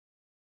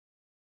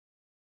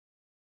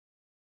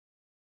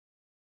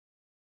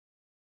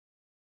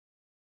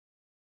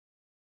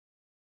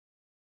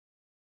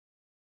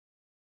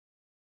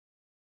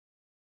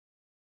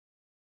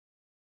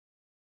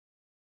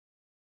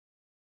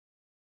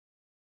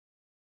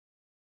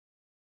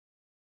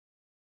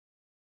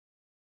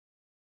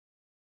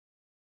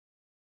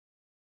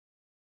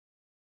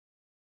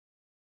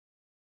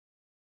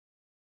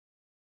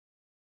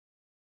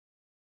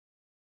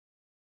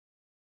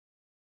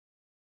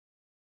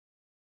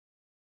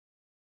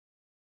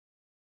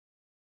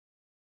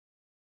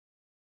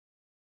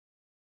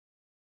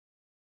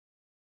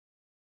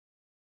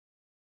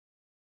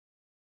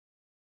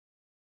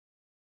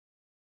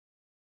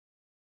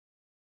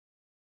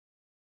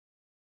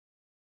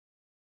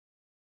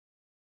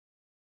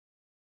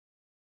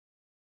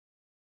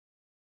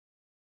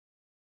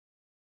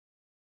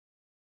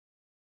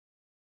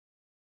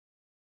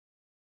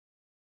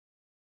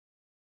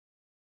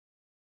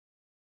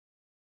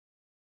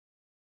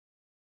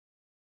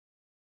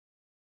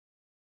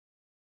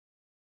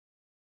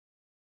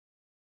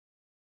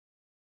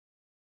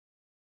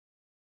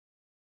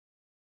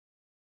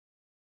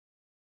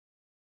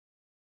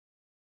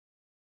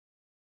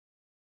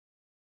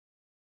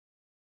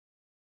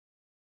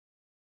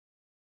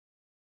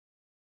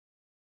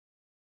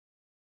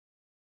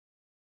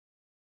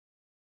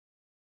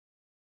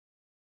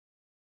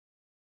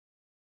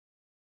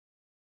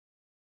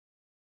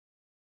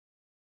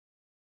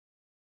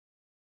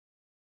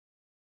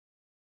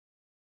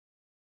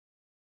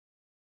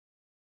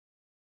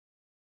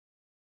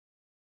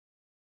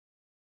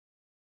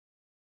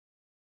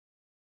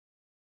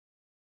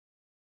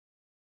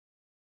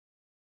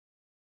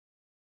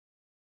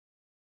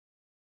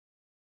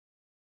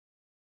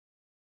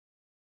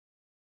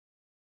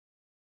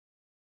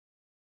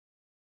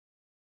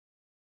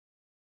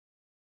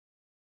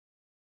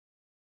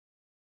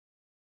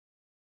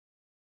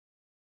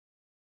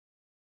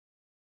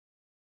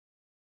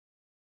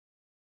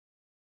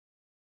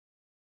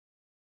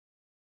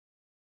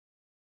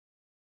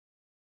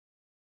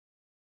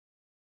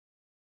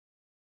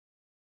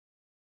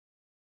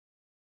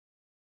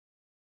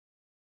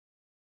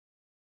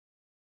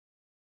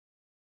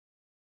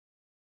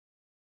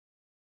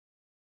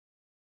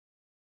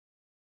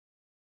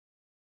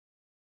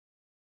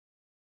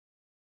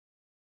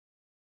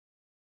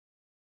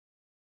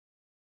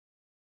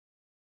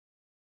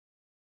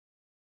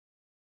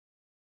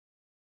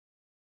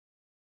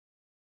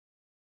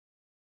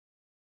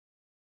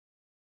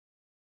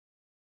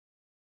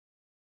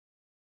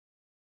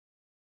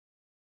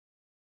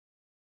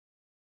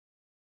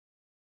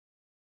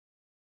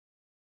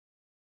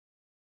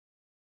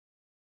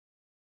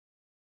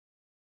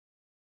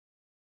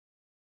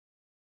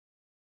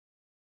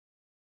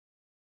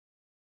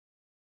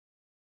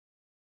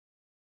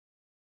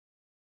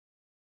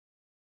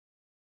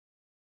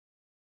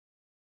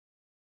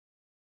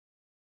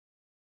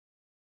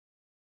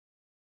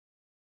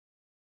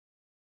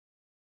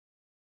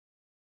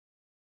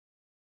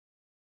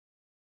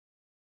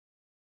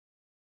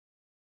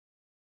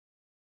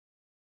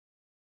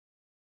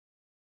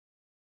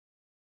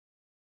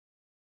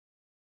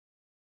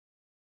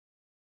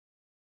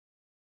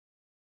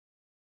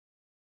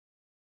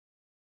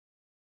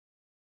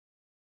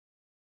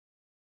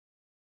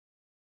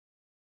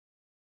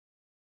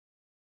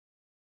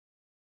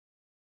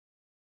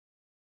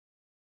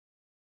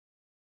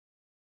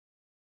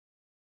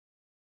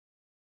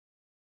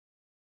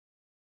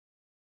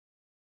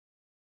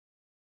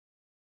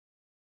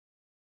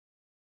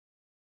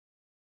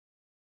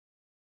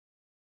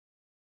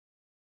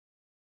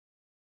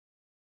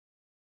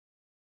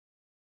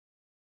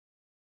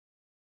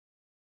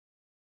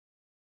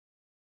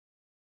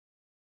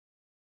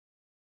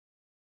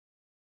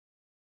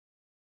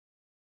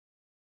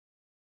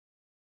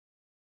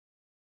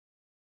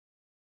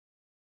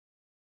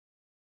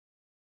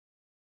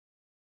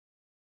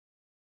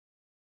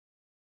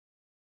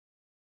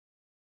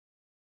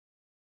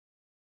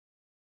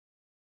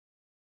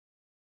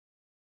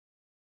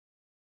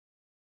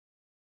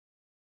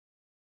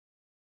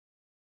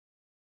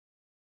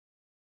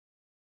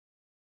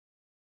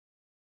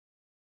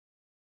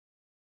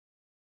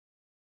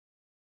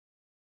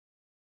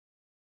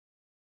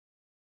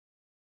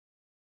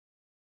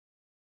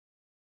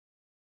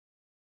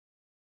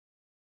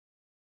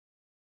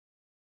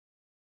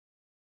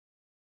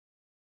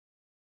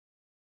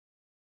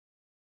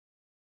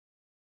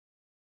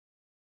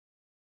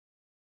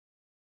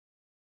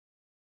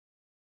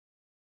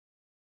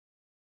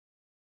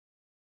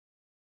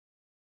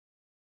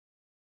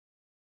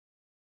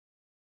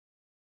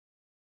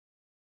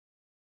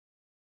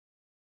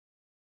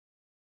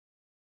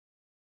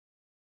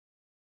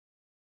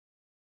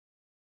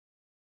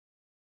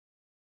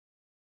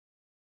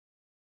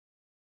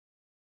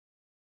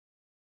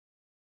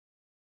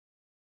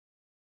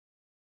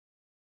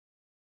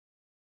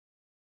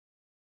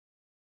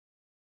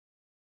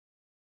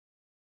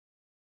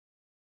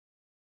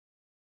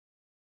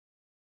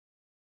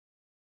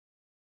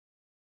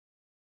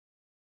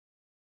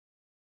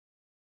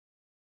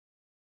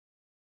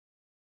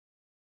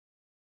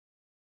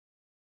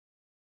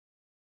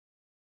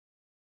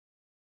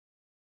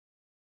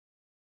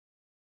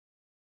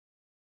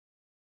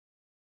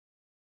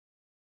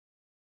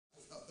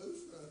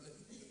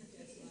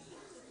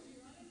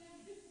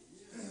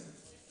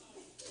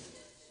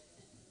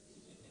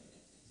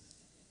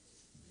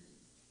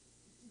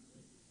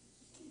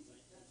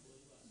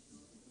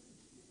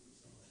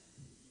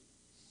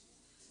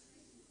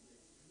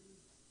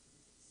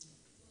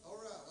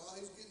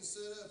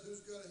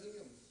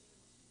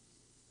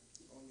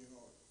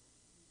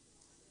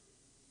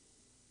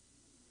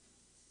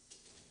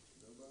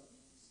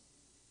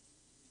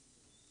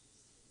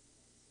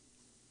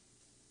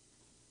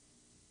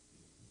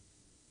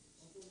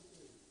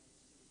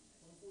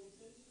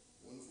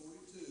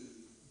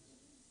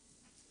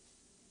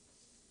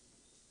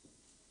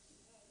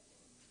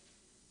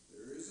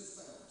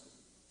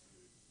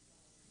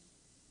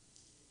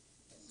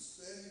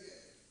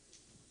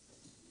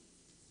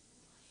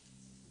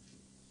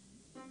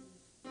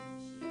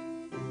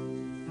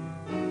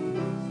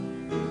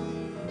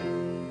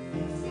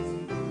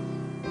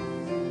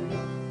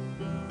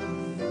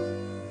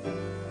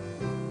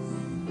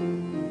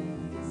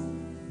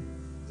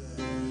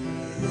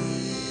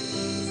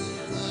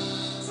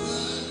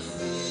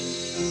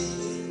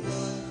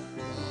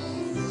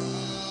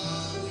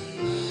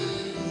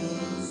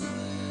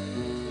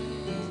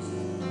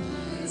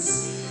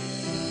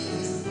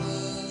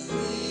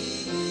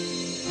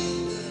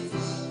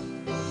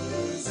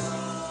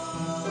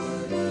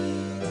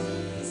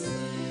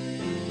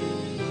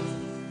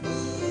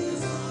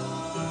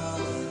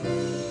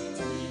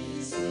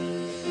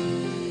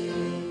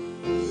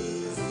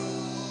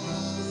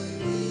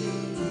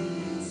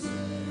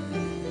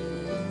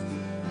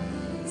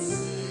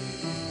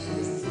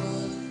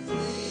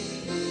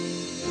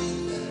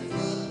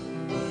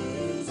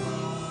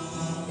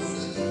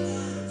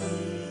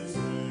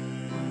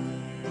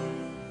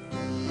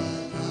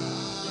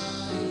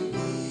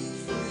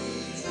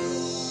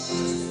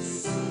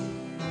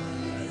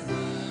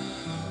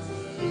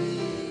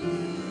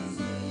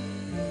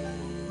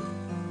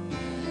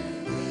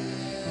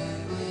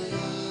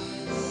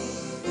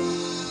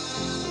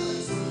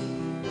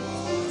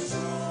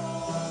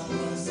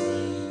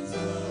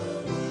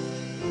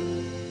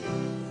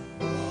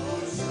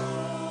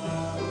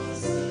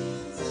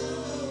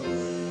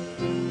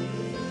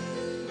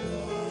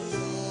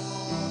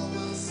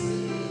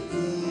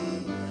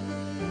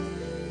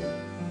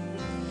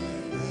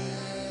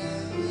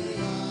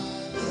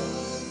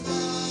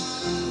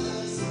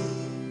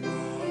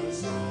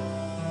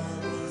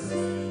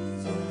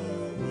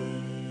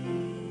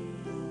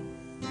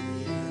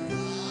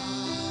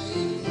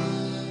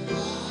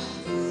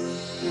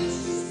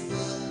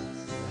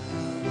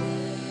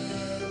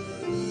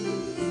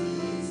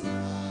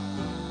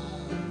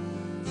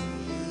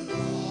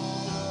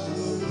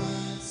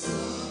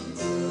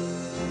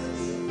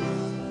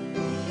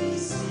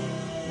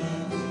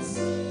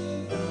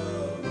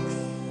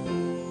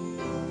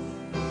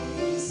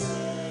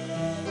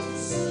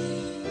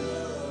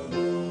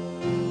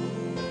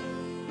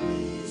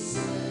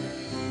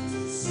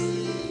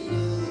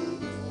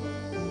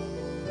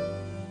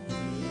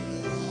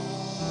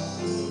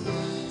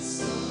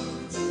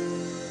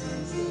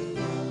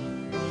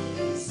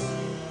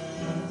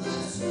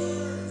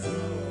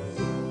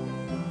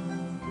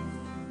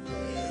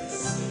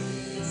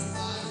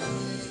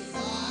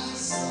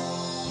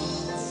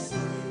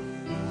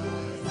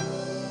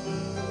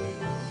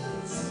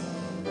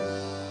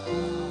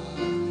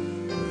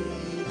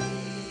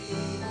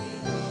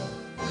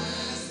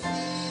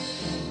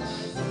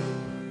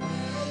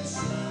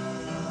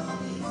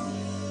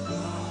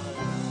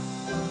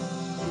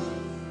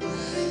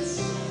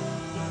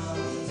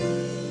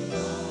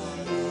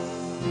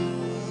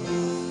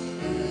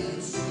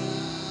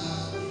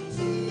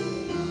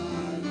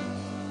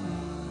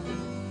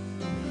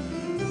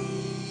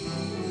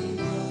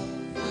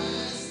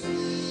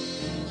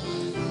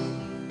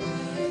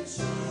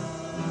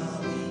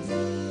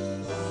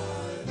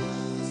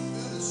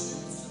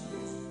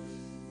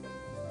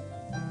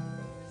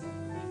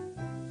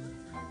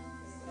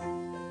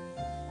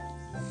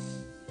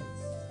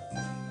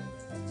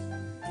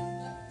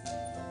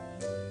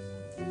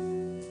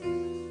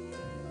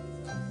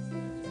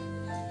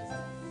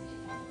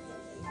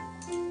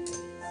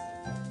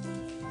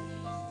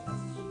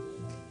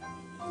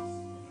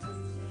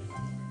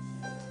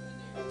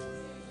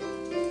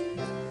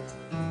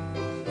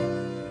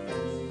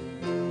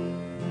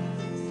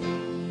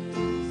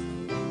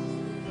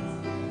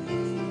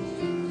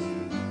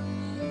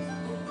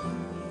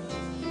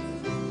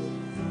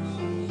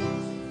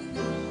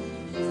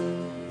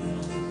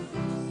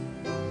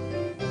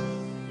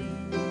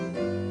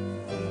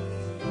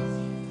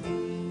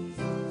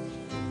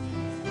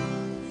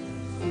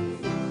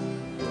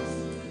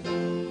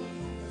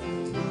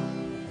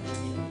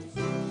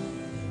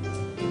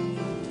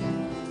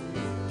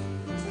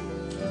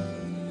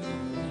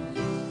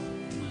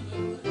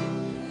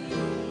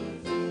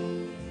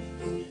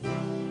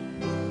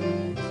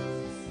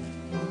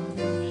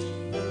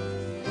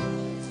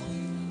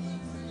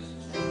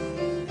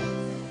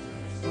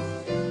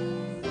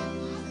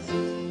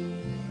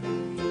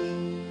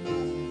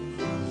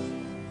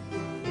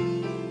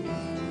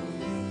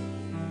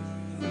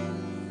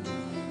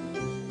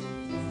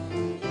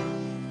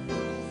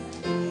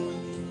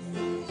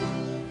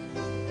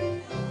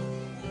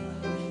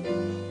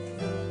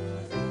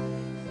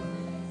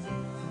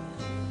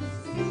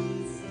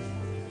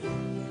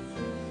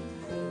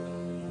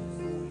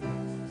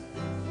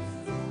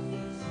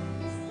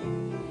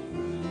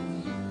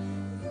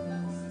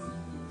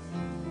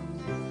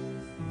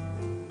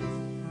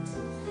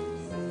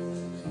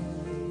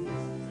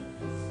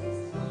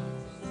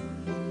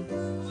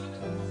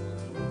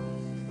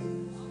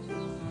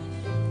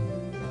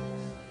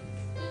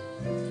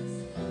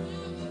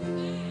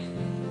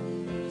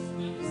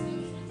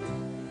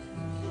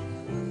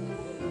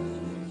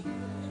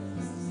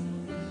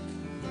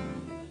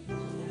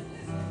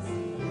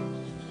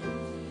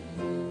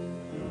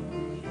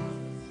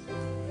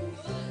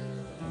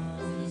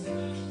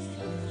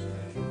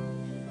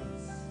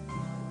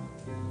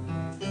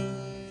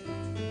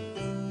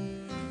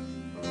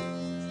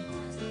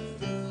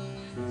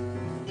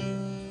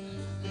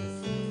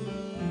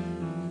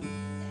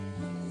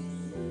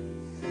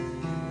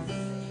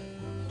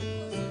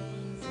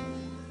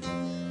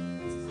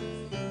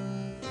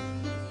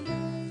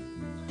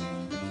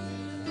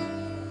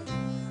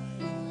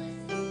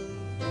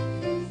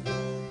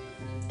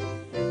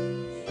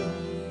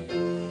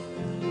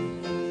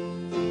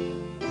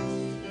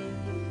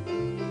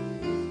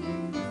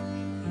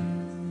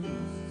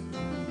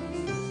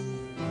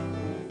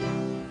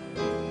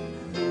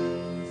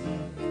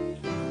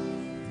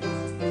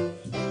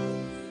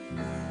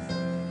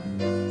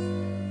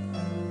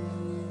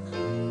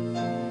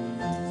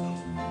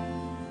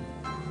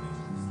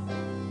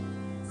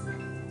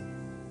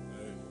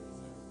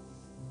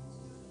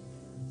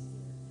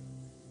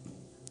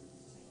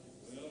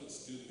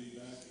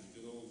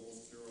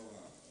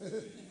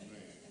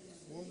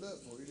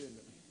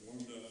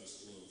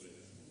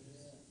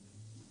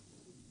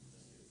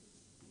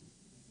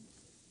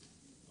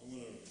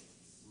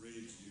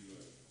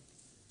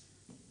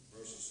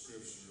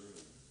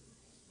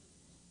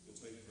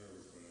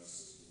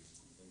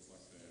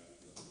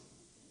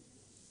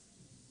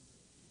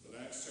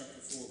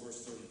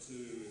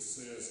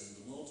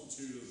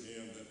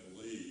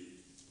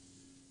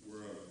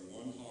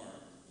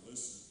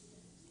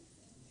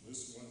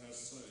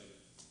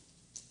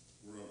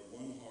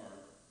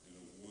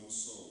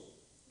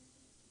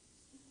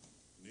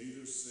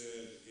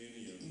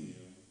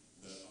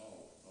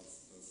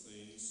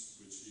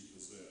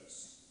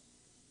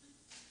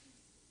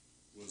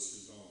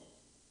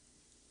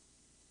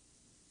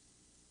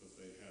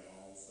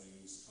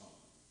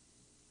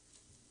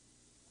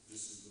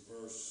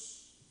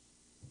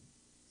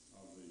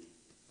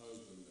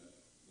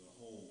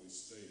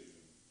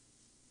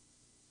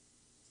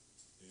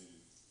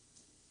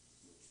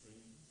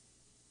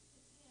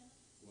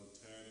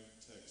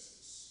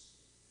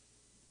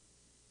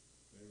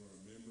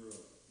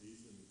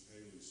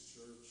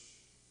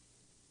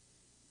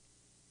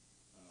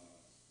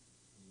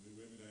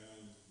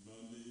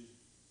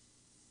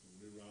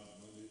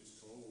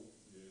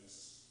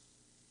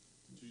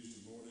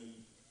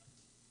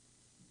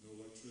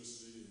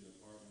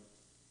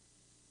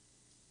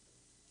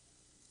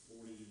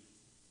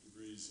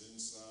degrees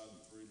inside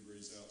and 3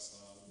 degrees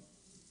outside.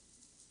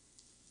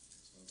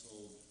 So I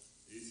told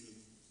Ethan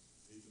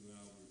and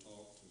I, we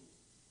talked, and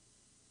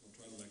I'm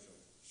trying to make a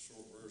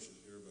short version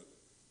here, but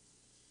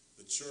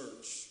the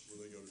church,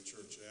 where they go to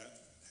church at,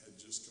 had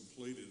just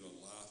completed a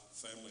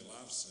family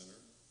life center.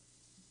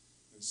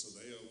 And so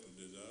they opened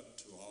it up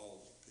to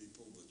all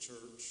people, the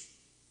church.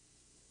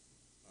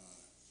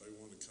 They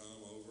wanted to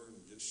come over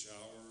and get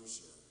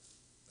showers, or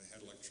they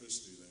had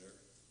electricity there.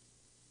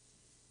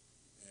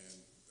 And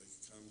they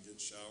could come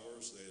get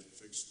showers. They had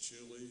fixed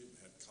chili and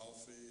had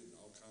coffee and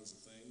all kinds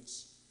of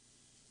things.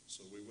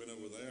 So we went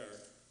over there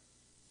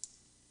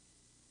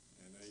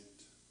and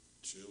ate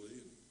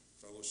chili and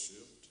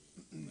fellowshiped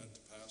and met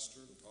the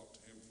pastor and talked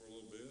to him for a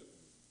little bit.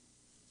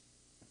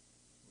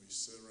 We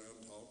sat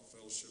around, talked,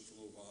 fellowship for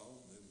a little while,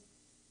 and then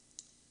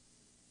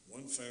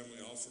one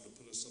family offered to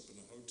put us up in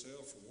a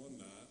hotel for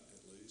one night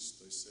at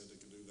least. They said they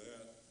could do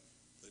that.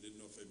 They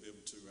didn't know if they'd be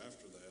able to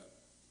after that.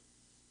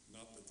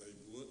 Not that they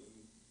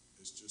wouldn't,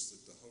 it's just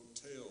that the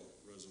hotel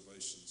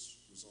reservations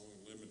was only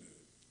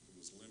limited. It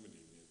was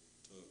limiting it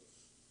to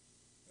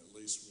at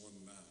least one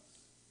night.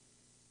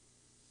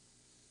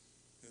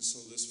 And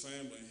so this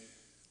family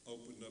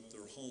opened up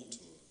their home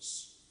to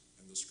us.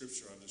 And the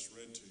scripture I just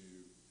read to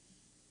you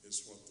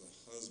is what the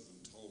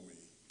husband told me,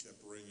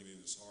 kept ringing in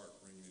his heart,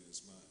 ringing in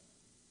his mind.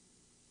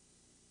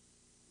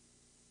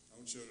 I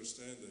want you to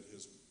understand that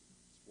his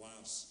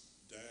wife's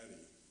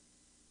daddy,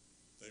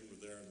 they were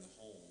there in the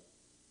home,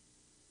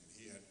 and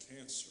he had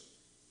cancer.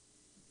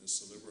 And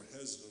so they were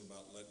hesitant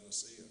about letting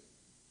us in.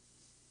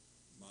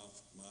 My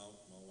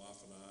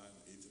wife and I,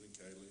 and Ethan and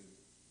Kaylee,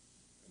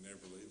 and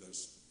Everly, they're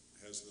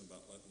hesitant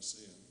about letting us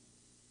in.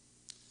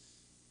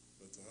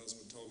 But the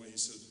husband told me, he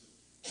said,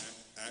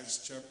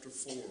 Acts chapter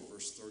 4,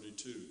 verse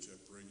 32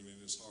 kept ringing in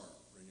his heart,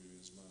 ringing in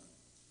his mind.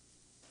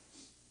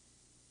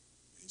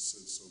 He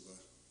said,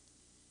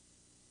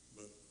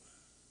 but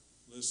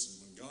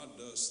listen, when God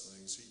does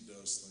things, he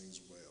does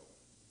things well.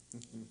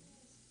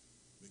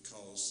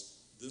 Because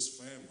this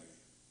family,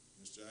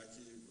 Miss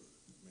Jackie,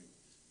 I mean,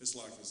 it's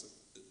like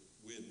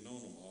we had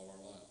known them all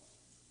our life.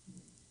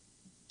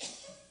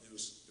 It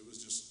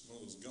was just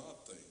one of those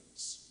God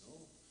things, you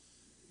know.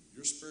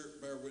 Your spirit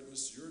bear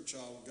witness, you're a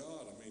child of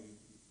God. I mean,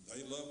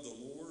 they loved the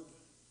Lord.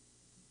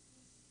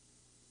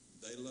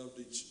 They loved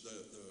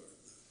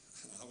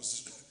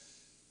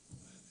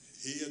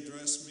he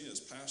addressed me as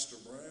Pastor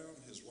Brown,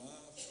 his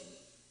wife, and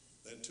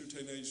they had 2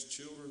 teenage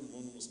children.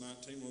 One was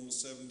 19, one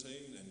was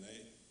 17, and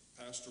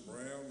Pastor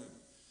Brown and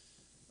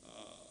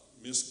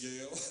Miss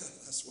Gail,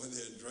 that's the way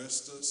they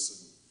addressed us.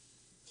 And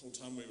the whole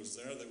time we was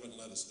there, they wouldn't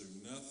let us do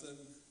nothing.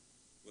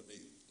 Wouldn't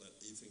let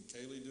Ethan and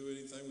Kaylee do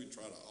anything. We'd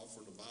try to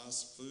offer to buy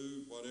us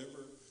food,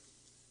 whatever.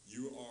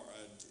 You are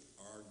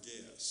our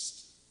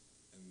guest.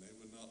 And they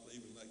would not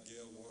even let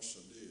Gail wash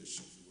a dish,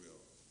 if you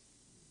will.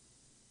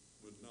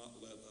 Would not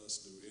let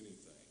us do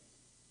anything.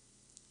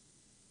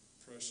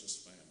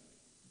 Precious family.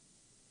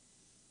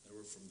 They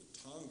were from the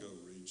Tonga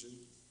region.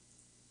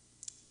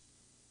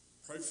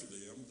 Pray for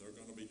them. They're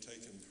going to be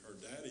taking her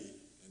daddy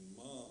and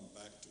mom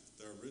back to,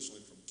 they're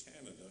originally from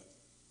Canada.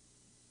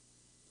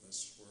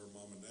 That's where her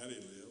mom and daddy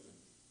live.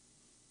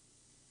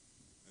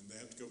 And they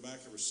have to go back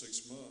every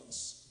 6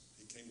 months.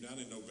 He came down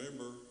in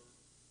November,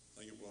 I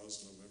think it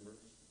was November,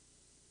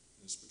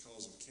 and it's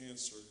because of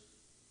cancer.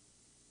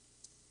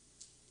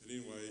 But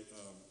anyway,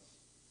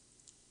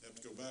 they have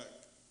to go back,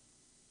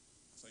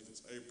 I think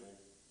it's April.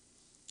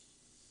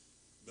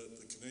 But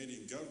the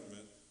Canadian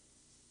government,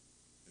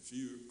 if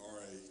you are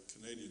a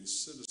Canadian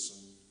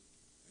citizen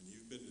and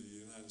you've been to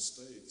the United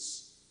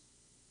States,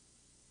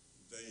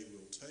 they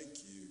will take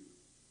you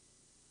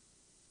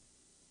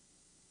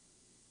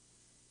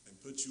and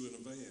put you in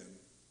a van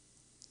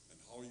and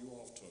haul you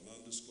off to an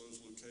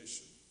undisclosed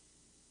location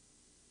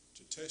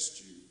to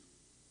test you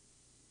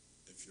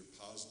if you're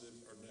positive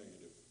or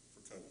negative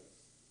for COVID.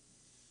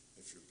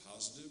 If you're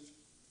positive,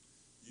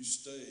 you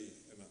stay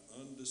in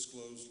an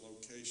undisclosed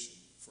location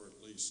for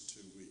at least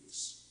 2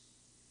 weeks.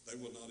 They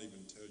will not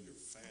even tell your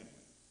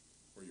family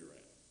where you're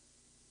at.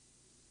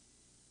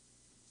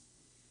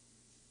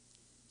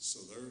 So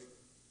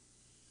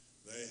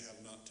they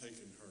have not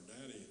taken her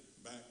daddy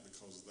back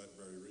because of that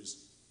very reason.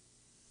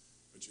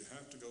 But you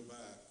have to go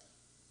back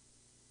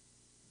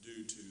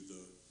due to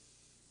the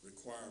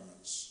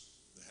requirements.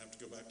 They have to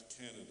go back to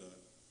Canada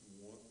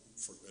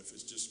if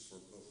it's just for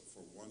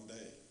 1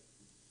 day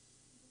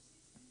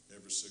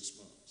every 6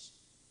 months.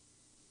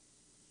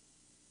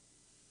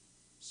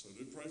 So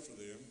do pray for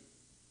them.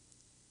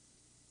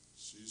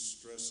 She's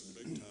stressing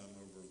big time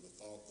over the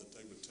thought that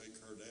they would take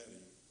her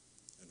daddy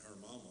and her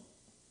mama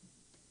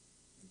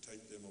and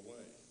take them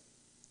away.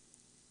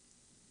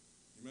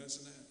 You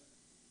imagine that?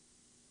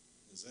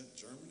 Is that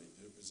Germany?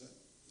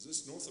 Is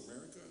this North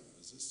America?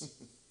 Is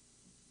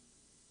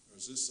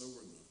this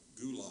over in the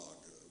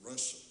Gulag,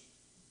 Russia,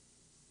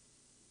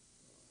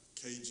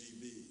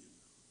 KGB?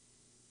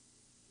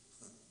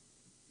 Huh.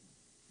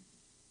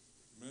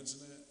 Imagine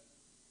that.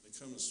 They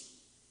come and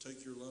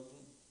take your loved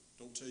one,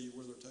 don't tell you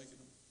where they're taking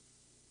them.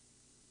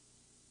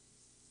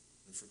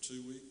 And for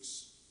 2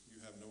 weeks, you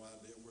have no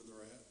idea where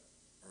they're at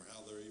or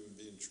how they're even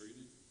being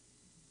treated?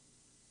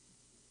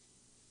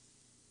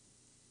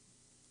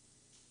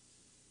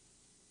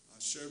 I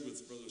shared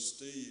with Brother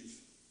Steve,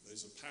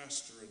 there's a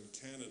pastor in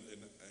Canada,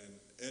 in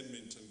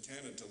Edmonton,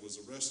 Canada, was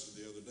arrested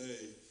the other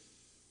day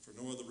for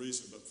no other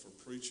reason but for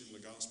preaching the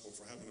gospel,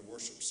 for having a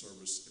worship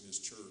service in his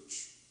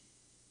church.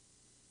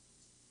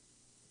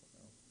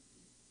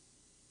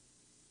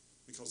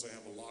 Because they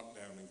have a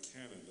lockdown in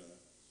Canada,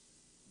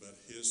 but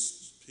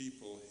his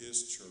people,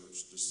 his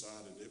church,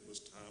 decided it was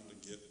time to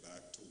get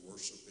back to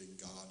worshiping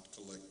God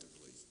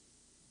collectively.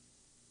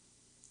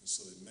 And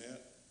so they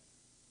met,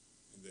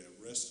 and they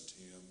arrested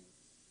him.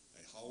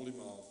 They hauled him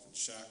off in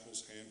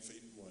shackles, hand,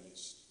 feet, and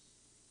waist.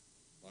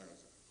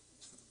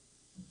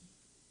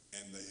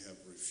 And they have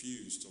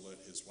refused to let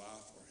his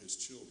wife or his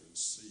children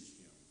see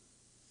him.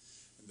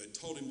 And they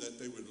told him that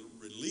they would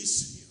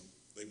release him.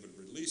 They would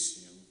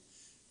release him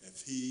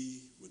if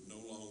he would no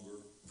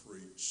longer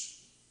preach.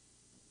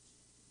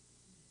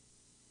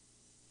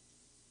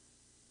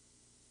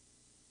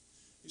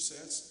 You say,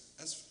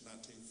 that's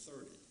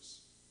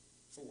 1930s,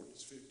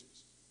 40s,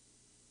 50s.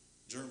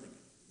 Germany,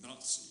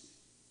 Nazi.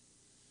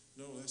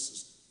 No, this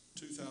is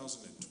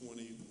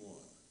 2021.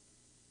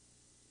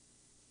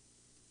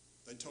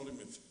 They told him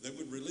if they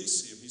would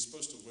release him, he's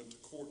supposed to have went to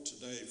court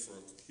today for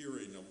a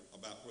hearing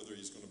about whether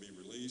he's going to be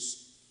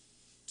released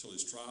till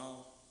his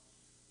trial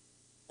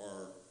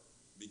or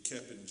be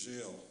kept in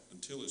jail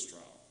until his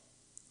trial.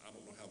 I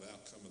don't know how the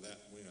outcome of that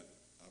went.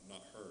 I've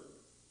not heard.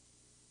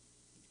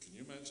 Can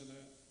you imagine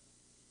that?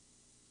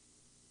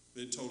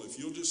 They told, if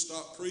you'll just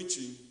stop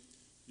preaching,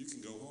 you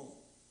can go home.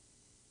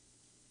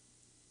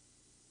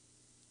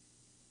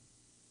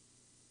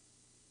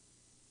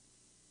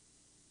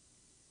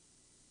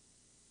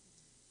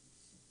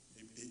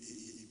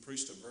 He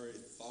preached a very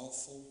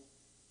thoughtful,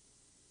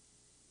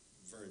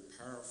 very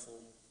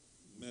powerful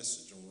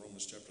message on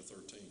Romans chapter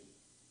 13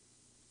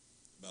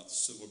 about the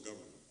civil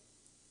government.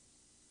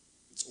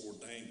 It's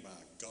ordained by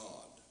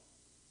God.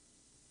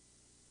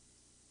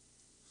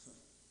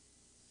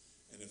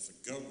 And if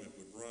the government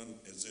would run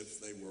as if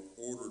they were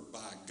ordered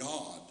by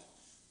God,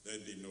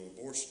 there'd be no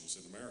abortions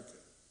in America.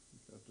 You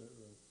got that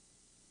right.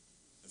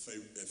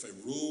 If they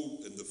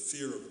ruled in the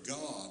fear of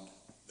God,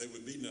 there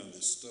would be none of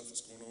this stuff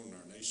that's going on in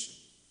our nation.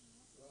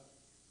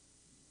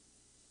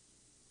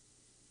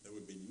 There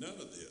would be none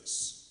of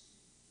this.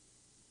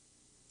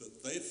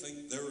 But they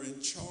think they're in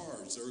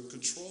charge, they're in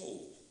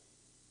control.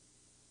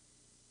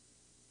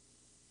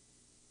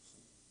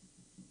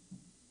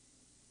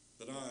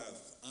 But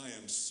I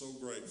am so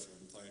grateful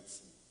and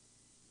thankful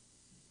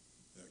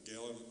that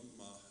Gail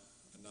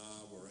and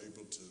I were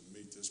able to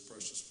meet this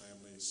precious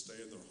family,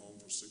 stay in their home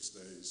for 6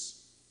 days.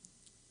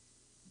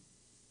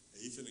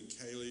 Ethan and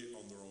Kaylee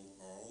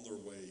are on their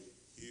way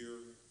here.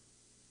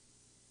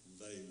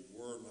 They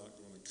were not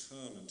going to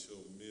come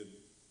until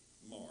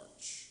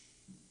mid-March,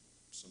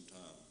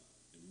 sometime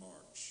in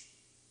March,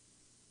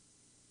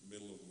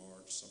 middle of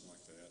March, something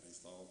like that, he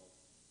thought.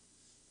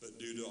 But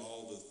due to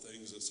all the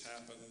things that's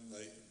happened,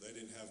 they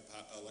didn't have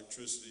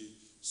electricity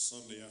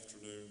Sunday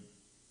afternoon.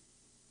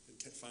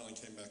 It finally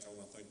came back on,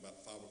 I think,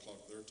 about 5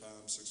 o'clock their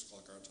time, 6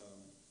 o'clock our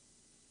time.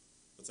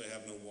 But they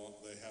have no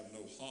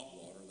hot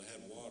water. They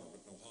had water,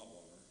 but no hot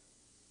water.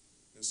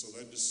 And so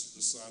they just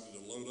decided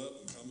to load up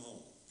and come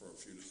home for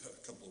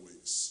a couple of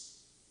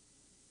weeks,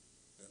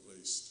 at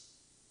least.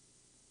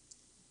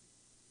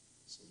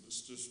 So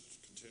let's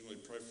just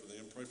continually pray for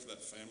them, pray for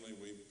that family.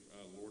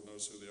 Lord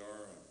knows who they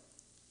are.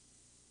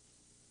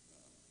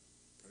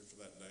 Pray for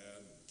that dad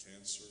and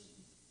cancer.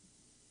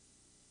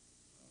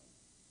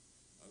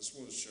 I just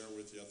wanted to share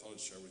with you, I thought I'd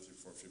share with you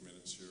for a few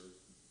minutes here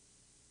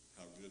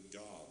how good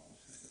God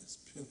has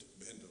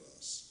been to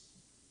us.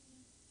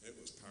 It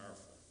was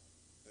powerful.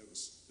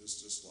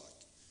 It's just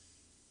like,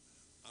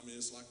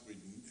 it's like we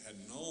had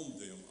known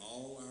them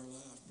all our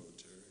life, Brother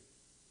Terry.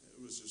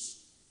 It was just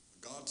a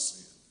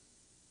godsend.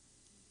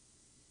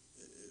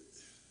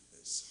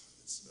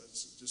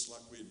 It's just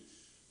like we'd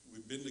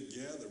been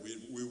together.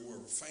 We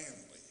were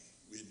family.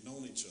 We had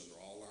known each other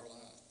all our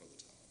life, Brother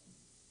Todd.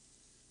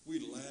 We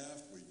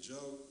laughed, we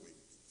joked, we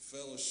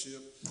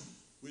fellowship.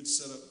 We'd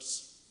set up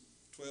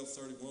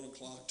 12:30, 1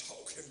 o'clock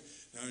talking.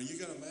 Now you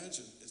got to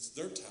imagine, it's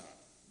their time,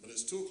 but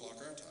it's 2 o'clock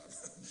our time.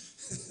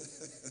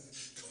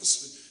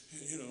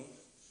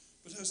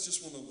 But that's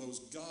just one of those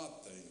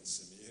God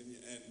things.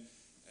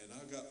 And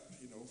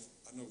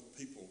I know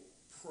people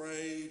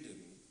prayed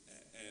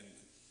and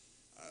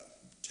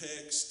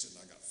text, and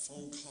I got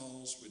phone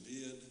calls. We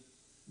did.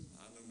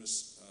 I know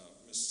Miss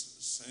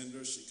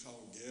Sanders, she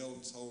called Gail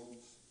and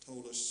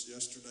told us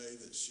yesterday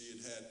that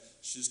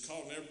she's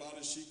calling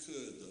everybody she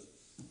could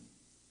to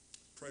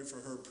pray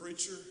for her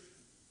preacher.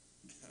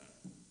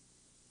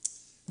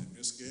 And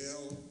Miss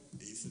Gail,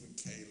 Ethan,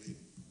 Kaylee,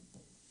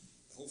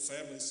 the whole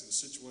family's in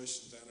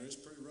situations down there. It's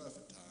pretty rough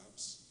at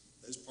times.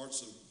 There's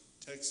parts of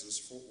Texas,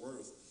 Fort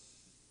Worth,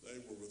 they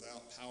were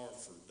without power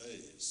for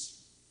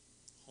days.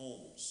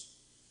 Homes.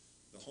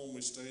 The home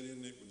we stayed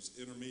in, it was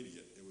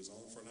intermediate. It was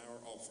on for an hour,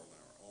 off for an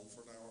hour, on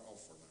for an hour,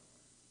 off for an hour.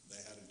 They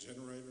had a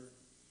generator,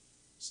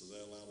 so they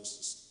allowed us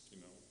to,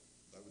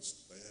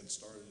 they had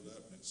started it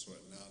up, and so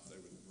at night they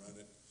would run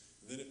it.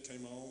 And then it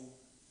came on,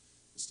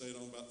 it stayed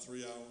on about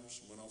 3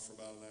 hours, went off for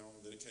about an hour.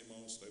 Then it came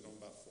on, stayed on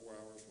about 4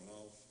 hours, went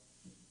off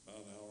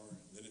about an hour.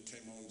 And then it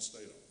came on and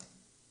stayed on.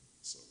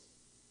 So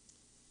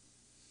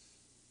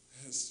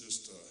it's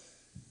just,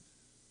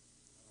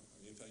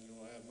 anything you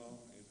want to add, Mom?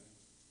 Anything?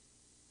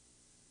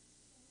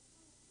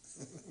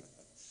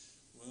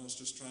 Well, I was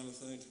just trying to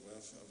think. Well,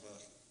 if I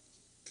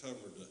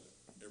covered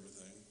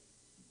everything.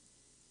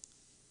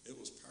 It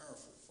was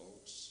powerful,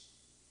 folks.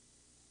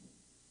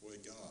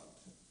 What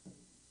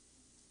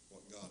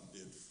God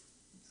did,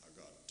 how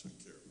God took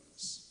care of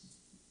us.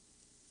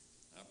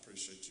 I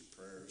appreciate your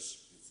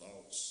prayers, your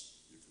thoughts,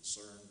 your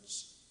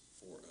concerns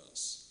for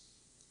us.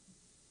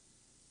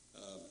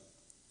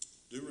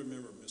 Do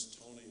remember Miss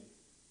Tony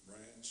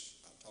Branch.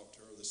 I talked to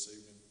her this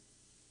evening,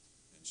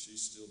 and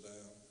she's still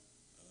down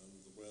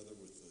under the weather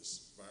with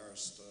this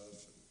virus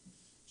stuff. And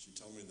she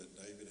told me that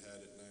David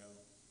had it now,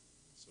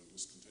 so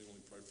just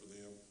continually pray for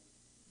them.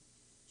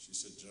 She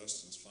said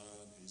Justin's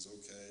fine, he's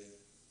okay,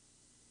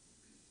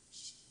 and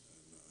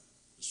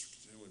just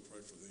continually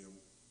pray for them.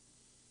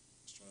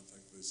 Just trying to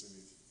think if there's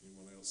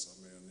anyone else I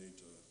may need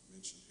to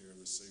mention here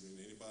this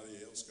evening.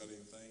 Anybody else got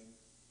anything?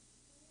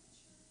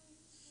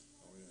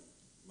 Oh yeah,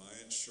 my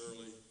Aunt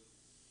Shirley,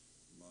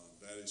 my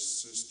daddy's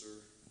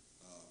sister.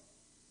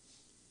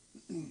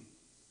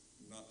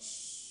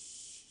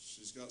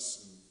 She's got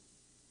some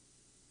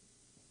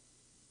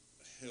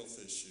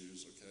health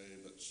issues, okay,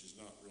 but she's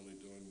not really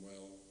doing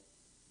well,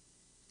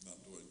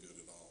 not doing good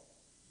at all.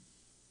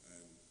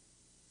 And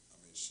I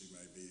mean, she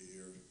may be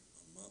here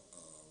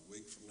a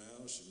week from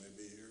now. She may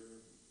be here,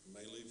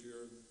 may leave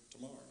here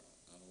tomorrow.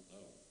 I don't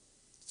know.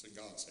 It's in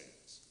God's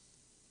hands.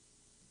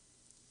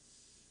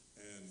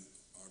 And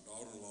our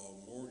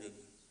daughter-in-law, Morgan,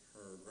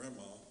 her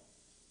grandma,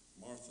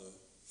 Martha,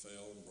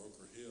 fell and broke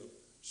her hip.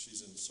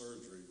 She's in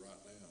surgery right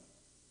now.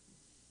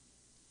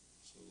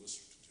 So let's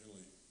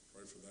continually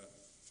pray for that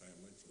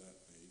family, for that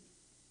need.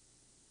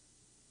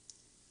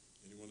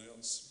 Anyone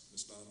else?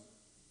 Miss Donna?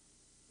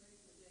 Pray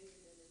for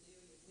David and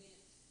Amelia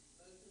Went.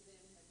 Both of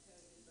them have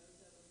COVID. Both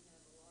of them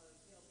have a lot of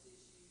health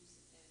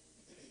issues,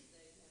 and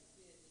they have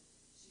been,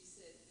 she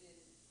said,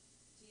 been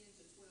 10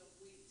 to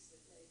 12 weeks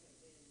that they have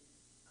been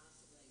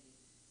isolated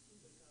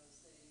because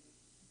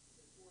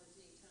the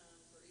quarantine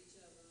time for each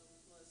of them,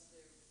 plus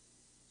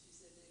she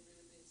said they've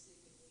really been sick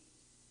and weak.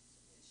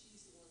 And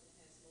she's the one that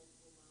has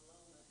multiple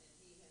myeloma, and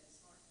he has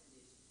heart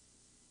conditions,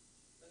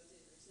 both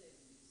in their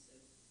 70s. So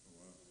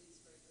please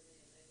pray for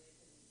them. They live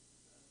in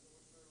North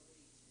Myrtle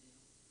Beach now.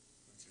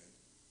 Okay.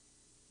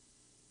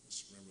 Let's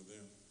remember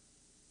them.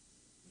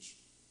 Miss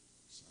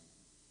Son.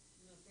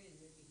 My friend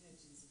Ruby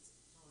Hutchins at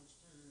College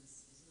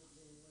Pines is not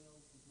doing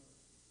well from her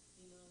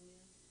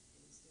pneumonia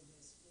and still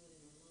has fluid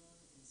in her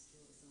lung and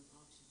still is on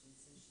oxygen,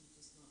 so she's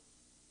just not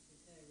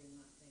recovering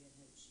like they had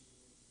hoped she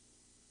would.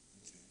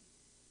 Okay.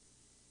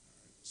 All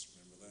right, let's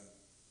remember that.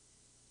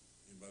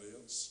 Anybody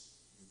else?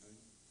 Anything?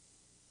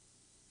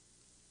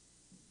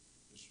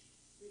 Yes.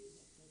 Brittany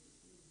had COVID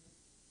too, huh?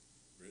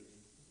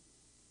 Brittany?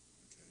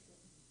 Okay.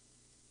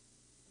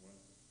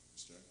 Well,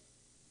 Miss Jack?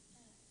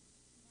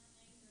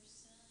 My neighbor's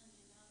son and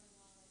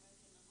daughter-in-law are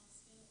both in the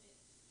hospital.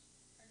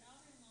 Her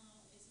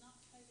daughter-in-law is not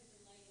COVID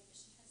related, but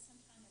she has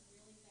some kind of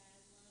really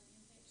bad lung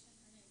infection.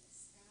 Her name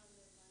is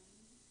Skylar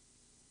Lonnie.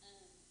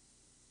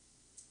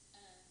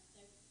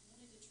 They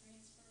wanted to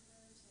transfer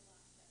her to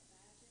like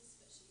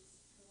Baptist, but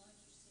her lungs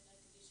are just in no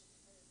condition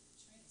for her to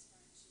transfer,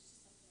 and she's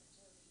just up there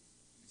observing.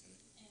 Okay.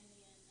 And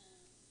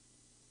then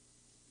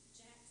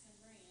Jackson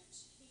Branch,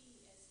 he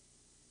is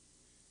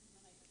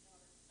my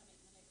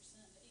neighbor's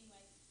son, but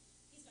anyway,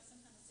 he's got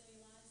some kind of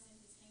cellulitis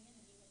in his hand,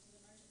 and he went to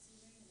the emergency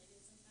room, and they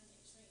did some kind of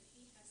x-ray, and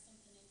he has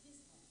something in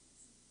his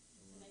lungs.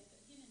 So they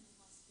put him in the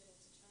hospital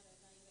to try to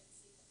evaluate and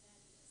see what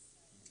that is. So.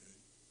 Okay.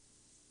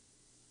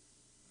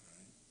 All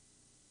right.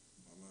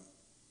 Well,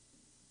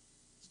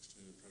 let's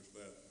continue to pray for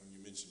that. When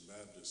you mentioned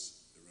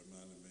Baptist, it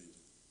reminded me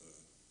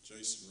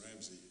Jason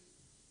Ramsey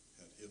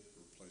had hip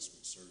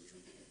replacement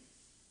surgery.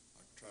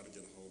 I tried to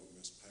get a hold of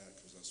Miss Pat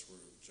because that's where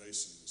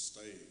Jason is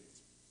staying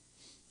with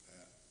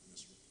Pat,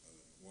 Miss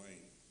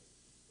Wayne.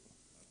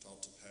 I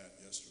talked to Pat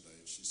yesterday,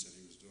 and she said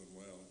he was doing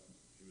well.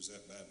 He was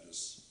at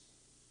Baptist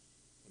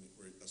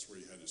that's where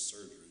he had his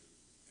surgery,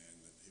 and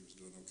that he was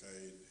doing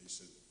okay. And he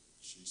said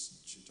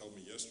she told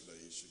me yesterday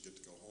he should get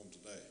to go home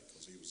today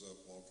because he was up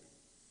walking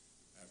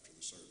after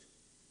the surgery.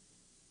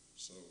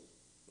 So,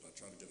 but I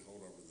tried to get a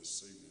hold of her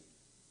this evening,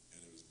 and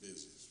it was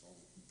busy. His phone.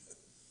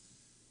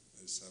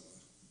 They just have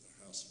their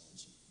house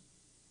phones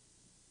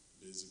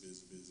busy.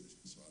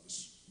 So I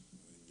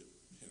didn't get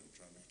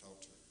trying to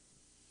talk to her.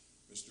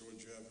 Miss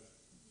George, you have a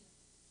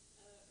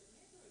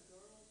Remember a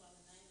girl by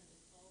the name of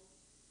Nicole?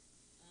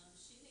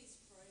 She needs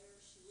prayer.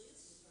 She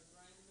lives with her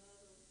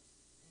grandmother,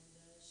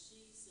 and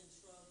she's in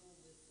trouble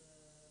with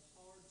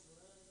hard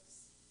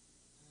drugs.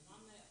 I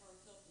met her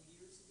a couple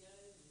years ago,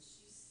 and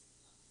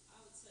I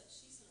would say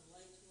she's in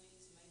her late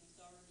 20s, maybe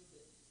 30,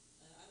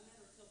 but I met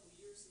her a couple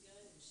years ago,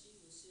 and she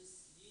was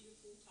just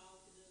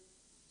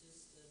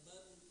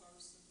bubbly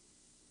person.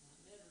 I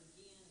met her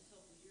again a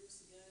couple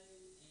years ago,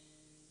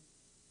 and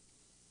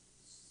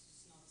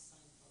she's not the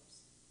same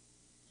person.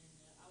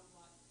 And I would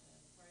like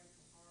pray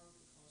for her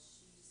because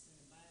she's in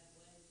a bad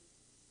way.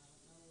 I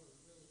don't know her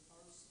really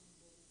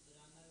personally, but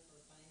I know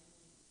her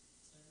family.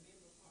 So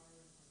remember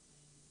her and her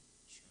family.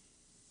 Sure.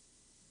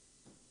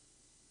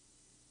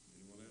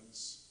 Anyone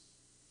else?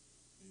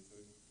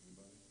 Anything?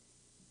 Anybody?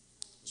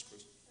 Miss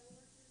Chris? My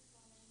coworker,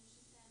 Lonnie,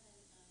 she's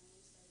having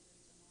knee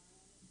surgery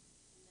tomorrow,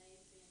 and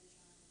they've been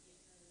trying to get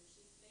her.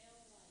 She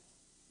fell like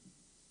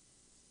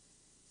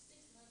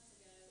 6 months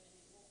ago, and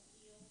it won't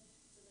heal,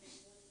 so they're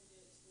wanting to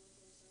do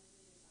exploratory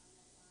surgery to find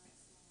out why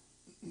it's not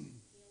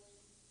healing.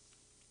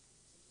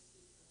 So just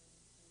keep her in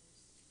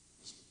prayers.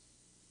 Yes, ma'am.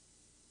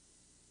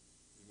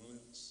 Anyone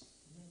else?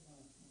 And then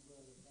my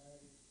brother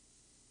Barry,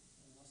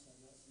 and also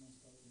got some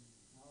unspoken.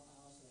 I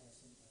also have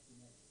sympathy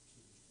that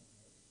she was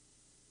coming up.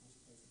 I was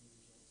praying for good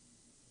results.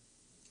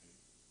 Okay.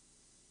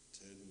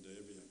 Ted and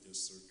Debbie, I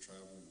guess they're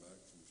traveling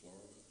back from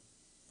Florida.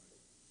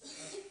 I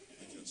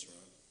think that's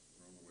right.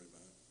 We're on the way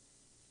back.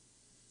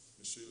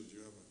 Miss Sheila, do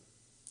you have a?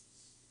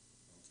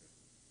 Okay.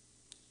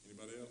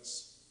 Anybody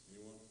else?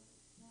 Anyone?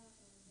 My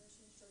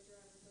nursing instructor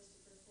I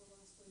requested her for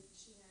last week,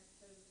 she had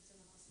COVID, was in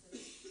the hospital.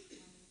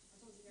 I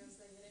told you guys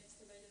they had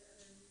extubated her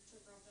and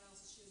took her off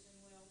dialysis, she was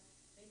doing well.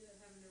 They ended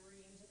up having to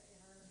re-intubate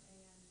her,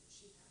 and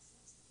she passed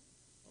last night.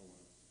 Oh,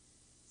 wow.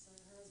 So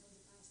her husband's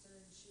a pastor,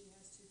 and she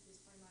has 2 kids,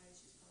 probably my age,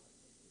 she's probably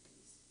big with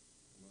these.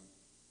 Come on.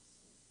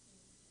 So,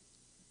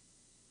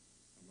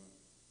 Come on.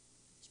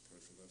 Let's pray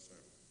for that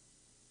family.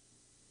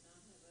 And I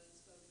have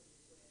unspoken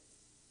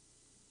requests.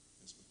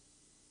 Yes, ma'am.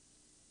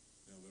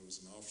 Now, there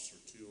was an officer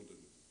killed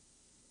in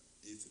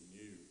Ethan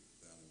knew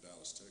down in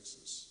Dallas,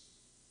 Texas.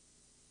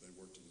 They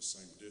worked in the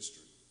same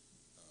district.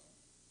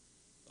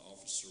 The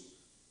officer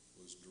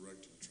was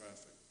directing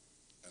traffic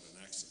at an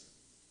accident,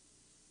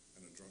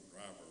 and a drunk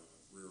driver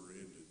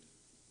rear-ended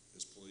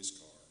his police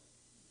car,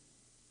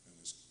 and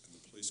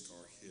the police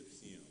car hit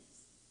him.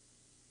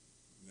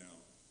 Now,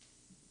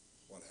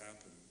 what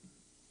happened,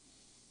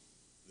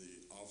 the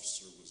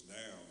officer was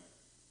down,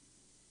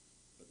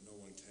 but no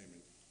one came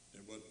in.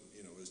 It wasn't,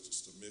 it was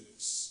just a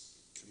mix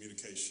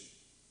communication,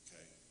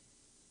 okay?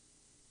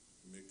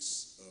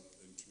 Mix up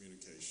in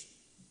communication.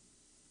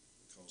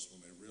 Because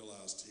when they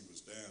realized he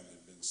was down, it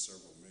had been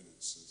several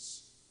minutes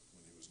since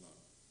when he was not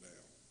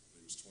down. He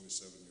was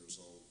 27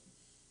 years old,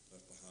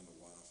 left behind a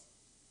wife,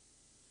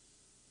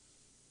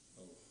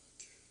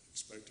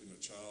 expecting a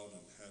child,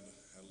 and had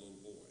a little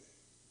boy.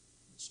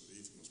 So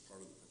Ethan was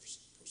part of the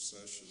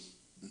procession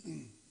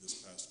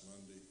this past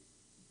Monday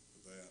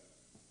for that.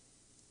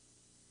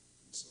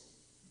 And so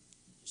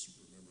just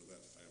remember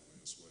that family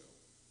as well.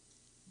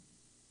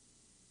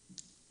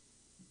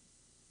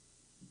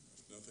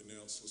 If nothing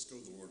else, let's go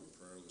to the Lord in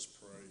prayer. Let's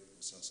pray.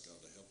 Let's ask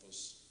God to help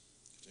us.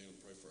 Continue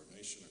to pray for our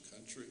nation, our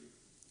country.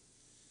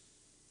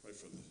 Pray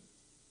for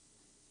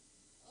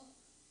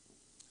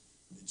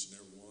each and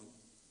every one.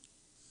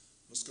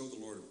 Let's go to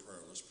the Lord in prayer.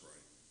 Let's pray.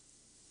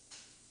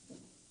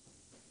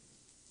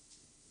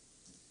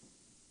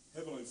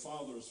 Heavenly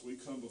Father, as we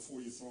come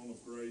before your throne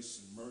of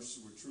grace and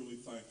mercy, we're truly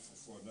thankful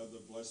for another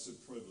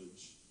blessed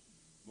privilege,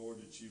 Lord,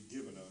 that you've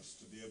given us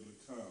to be able to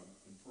come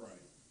and pray.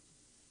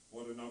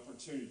 What an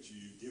opportunity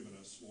you've given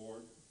us,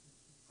 Lord.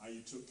 How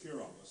you took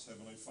care of us,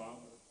 Heavenly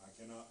Father. I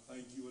cannot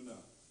thank you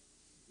enough.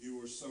 You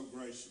were so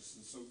gracious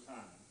and so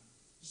kind,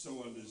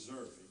 so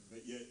undeserving,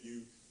 but yet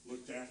you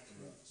looked after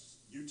us.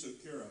 You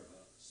took care of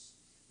us.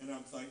 And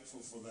I'm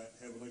thankful for that,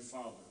 Heavenly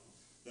Father,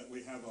 that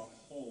we have a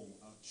home,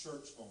 a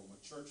church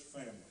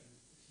family.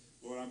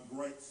 Lord, I'm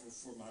grateful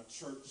for my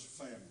church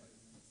family.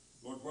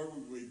 Lord, where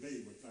would we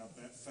be without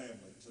that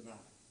family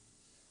tonight?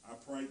 I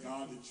pray,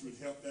 God, that you would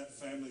help that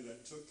family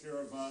that took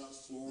care of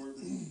us, Lord.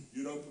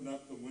 You'd open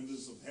up the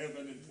windows of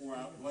heaven and pour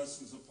out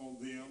blessings upon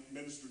them,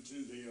 minister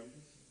to them,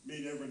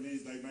 meet every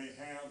need they may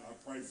have. I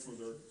pray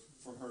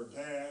for her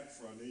dad,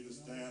 for Anita's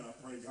dad. I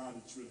pray, God,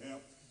 that you would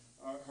help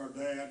her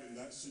dad in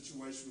that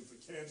situation with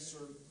the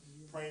cancer.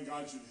 Praying,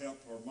 God, you'd help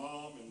her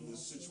mom in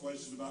this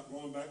situation about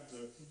going back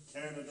to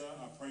Canada.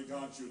 I pray,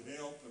 God, you'd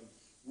help and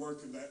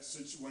work in that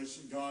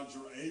situation. God,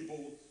 you're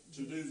able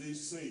to do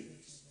these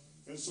things.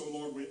 And so,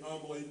 Lord, we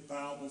humbly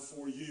bow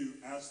before you,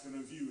 asking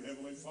of you,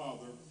 Heavenly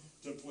Father,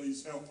 to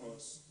please help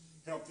us.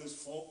 Help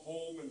this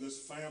home and this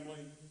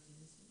family.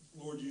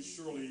 Lord, you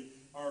surely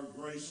are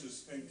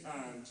gracious and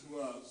kind to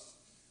us.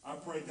 I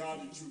pray,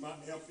 God, that you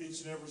might help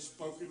each and every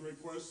spoken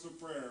request of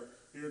prayer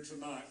here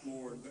tonight,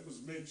 Lord, that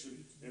was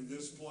mentioned in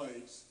this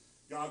place.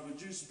 God,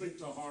 would you speak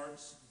to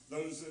hearts,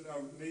 those that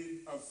have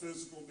need of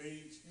physical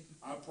needs?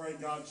 I pray,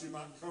 God, you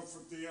might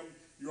comfort them.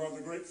 You are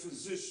the great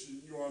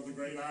physician. You are the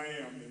great I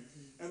am.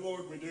 And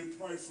Lord, we do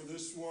pray for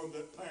this one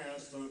that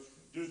passed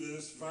due to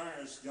this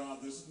virus, God.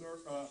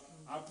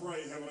 I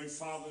pray, Heavenly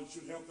Father, that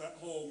you'd help that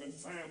home and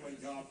family,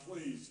 God.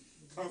 Please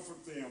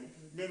comfort them,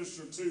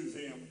 minister to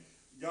them.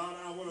 God,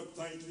 I want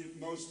to thank you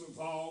most of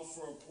all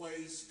for a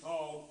place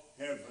called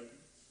heaven.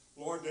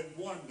 Lord, that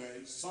one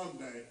day,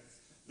 someday,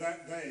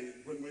 that day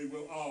when we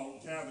will all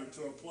gather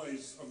to a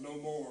place of no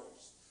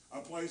mores, a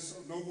place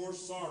of no more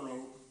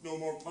sorrow, no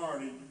more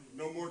party,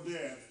 no more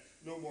death,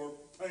 no more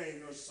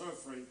pain or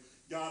suffering.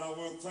 God, I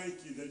want to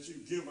thank you that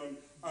you've given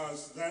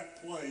us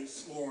that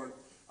place, Lord,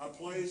 a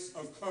place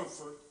of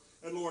comfort.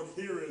 And Lord,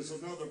 here is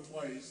another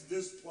place,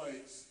 this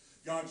place,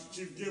 God, that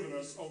you've given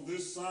us on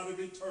this side of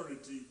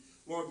eternity,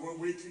 Lord, where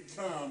we can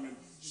come and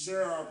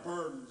share our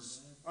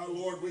burdens.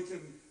 Lord, we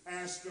can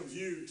ask of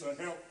you to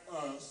help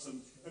us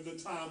in the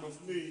time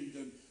of need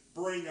and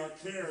bring our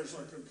cares,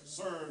 our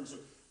concerns.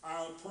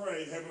 I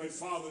pray, Heavenly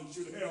Father, that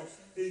you'd help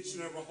each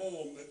and every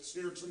home that's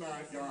here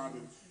tonight, God,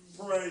 and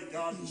pray,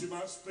 God, that you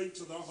might speak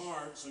to their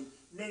hearts and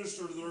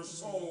minister to their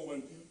soul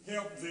and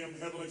help them,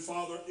 Heavenly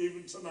Father,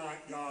 even tonight,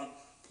 God.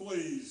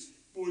 Please,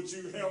 would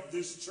you help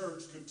this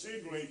church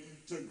continually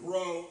to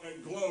grow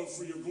and glow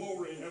for your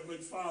glory, Heavenly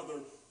Father.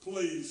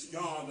 Please,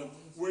 God,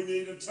 we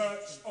need a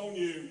touch on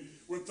you.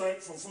 We're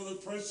thankful for the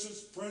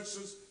precious,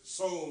 precious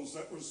souls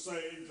that were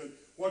saved and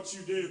what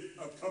you did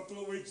a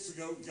couple of weeks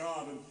ago,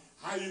 God, and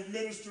how you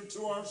ministered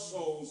to our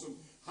souls and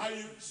how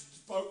you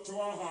spoke to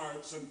our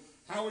hearts and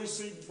how we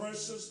see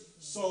precious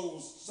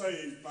souls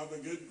saved by the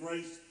good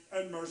grace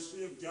and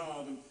mercy of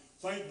God. And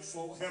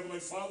thankful, Heavenly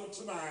Father,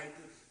 tonight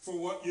for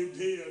what you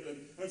did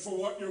and for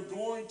what you're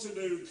going to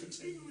do,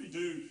 continually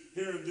do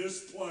here in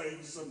this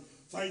place. And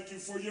thank you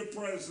for your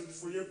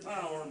presence, for your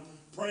power.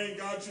 Praying,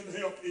 God, you'd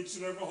help each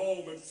and every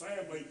home and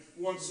family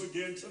once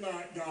again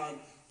tonight, God.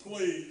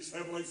 Please,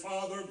 Heavenly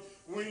Father,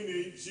 we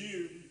need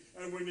you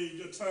and we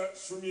need a touch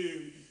from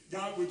you.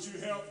 God, would you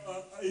help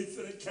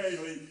Ethan and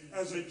Kaylee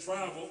as they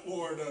travel,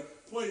 Lord?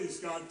 Please,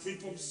 God,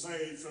 keep them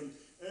safe and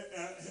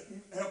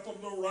help them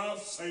to arrive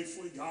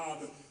safely, God.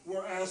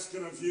 We're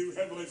asking of you,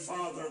 Heavenly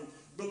Father,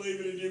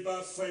 believing in you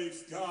by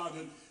faith, God,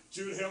 and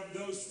you'd help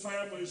those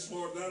families,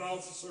 Lord, that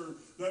officer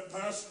that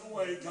passed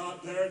away, God,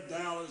 there in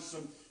Dallas,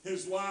 and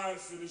his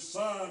wife and his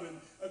son,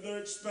 and they're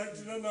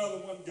expecting another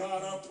one.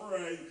 God, I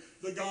pray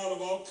the God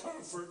of all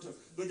comfort,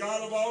 the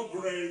God of all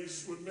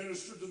grace would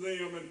minister to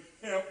them and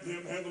help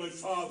them, Heavenly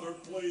Father,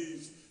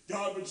 please.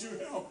 God, would you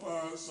help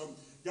us?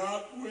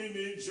 God, we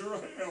need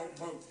your help.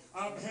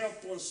 I'm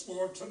helpless,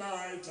 Lord,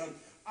 tonight.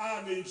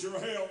 I need your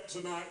help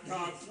tonight,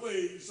 God,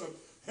 please.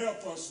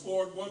 Help us,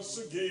 Lord, once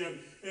again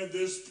in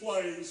this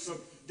place.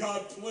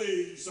 God,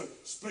 please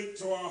speak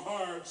to our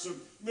hearts and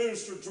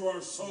minister to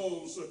our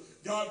souls.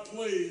 God,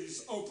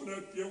 please open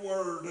up your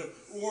word.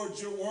 Lord,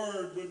 your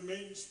word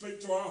would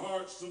speak to our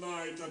hearts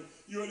tonight.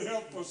 You would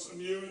help us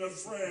anew and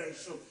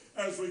afresh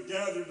as we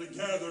gather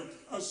together,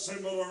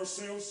 assemble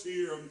ourselves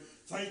here.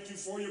 Thank you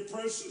for your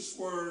precious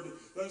word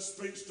that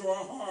speaks to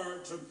our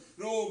heart. And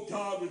oh,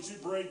 God, would you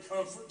bring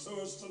comfort to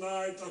us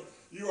tonight?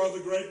 You are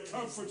the great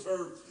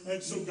comforter.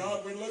 And so,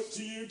 God, we look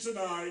to you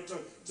tonight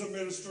to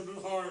minister to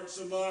hearts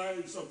and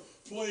lives.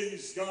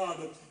 Please, God,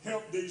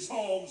 help these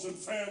homes and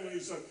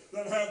families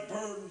that have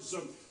burdens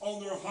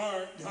on their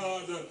heart.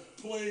 God,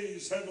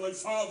 please, Heavenly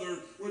Father,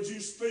 would you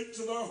speak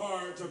to their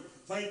heart?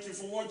 Thank you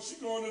for what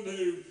you're going to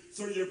do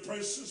through your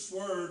precious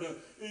word,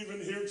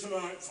 even here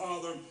tonight,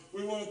 Father.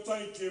 We want to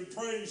thank you and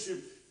praise you,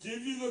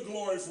 give you the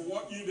glory for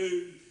what you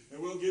do,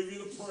 and we'll give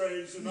you the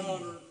praise and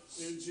honor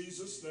in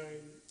Jesus' name.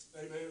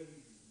 Amen.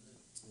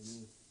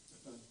 Amen.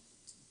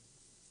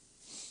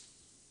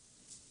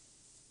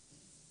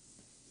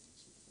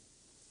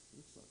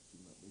 Looks like she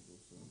might be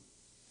going some.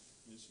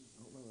 Yes, sir.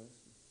 I don't know, ask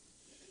her.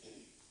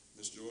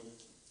 Miss Joy, are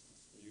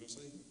you going to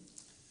sing?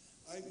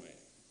 Amen.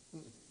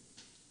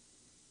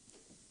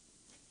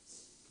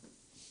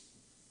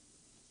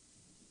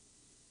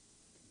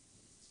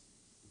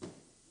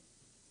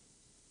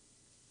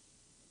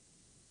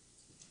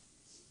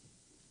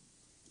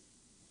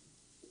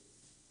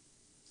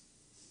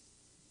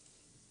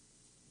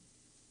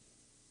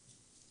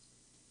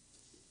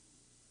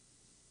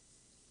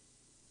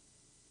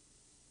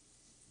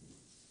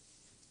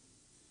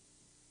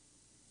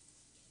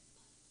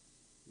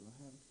 Do I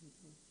have a kid?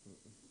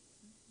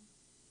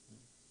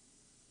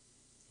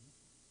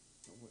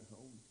 I went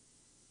home.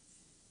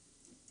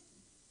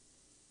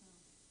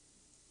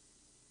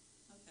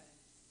 Okay,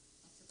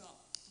 I forgot.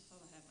 I thought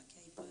I had my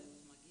capo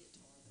with my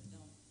guitar, but I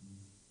don't.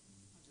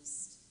 I'll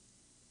just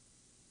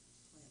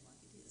play it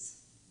like it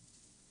is.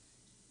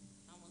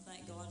 I want to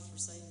thank God for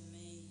saving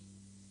me.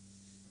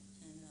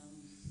 And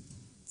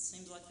it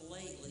seems like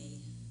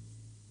lately,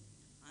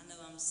 I know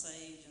I'm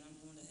saved and I'm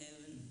going to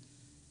heaven,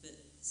 but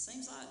it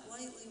seems like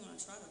lately when I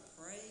try to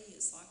pray,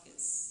 it's like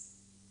it's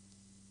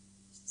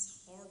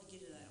hard to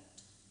get it out.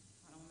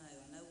 I don't know.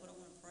 I know what I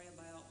want to pray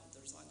about, but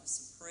there's like a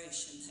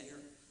suppression there.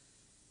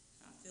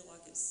 I feel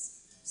like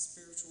it's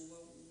spiritual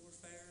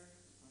warfare.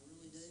 I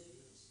really do.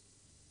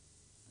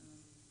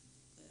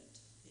 But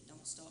it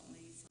don't stop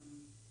me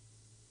from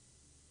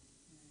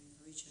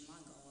reaching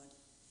my God.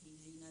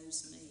 He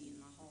knows me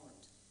and my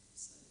heart.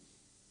 So,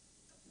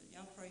 but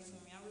y'all pray for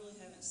me. I really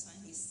haven't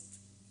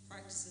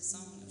practiced this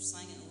song or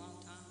sang it in a long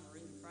time. I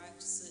really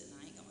practiced it,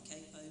 and I ain't got my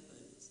capo, but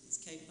it's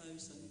capo,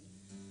 so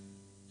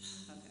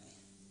okay.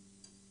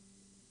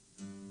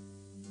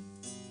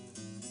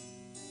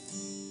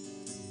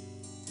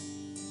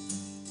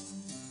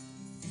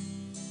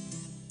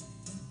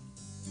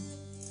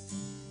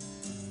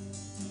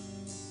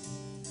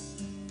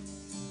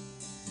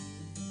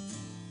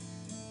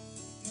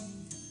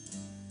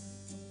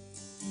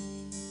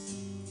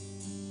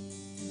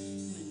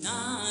 When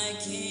I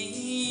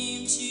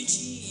came to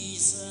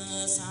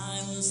Jesus,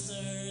 I was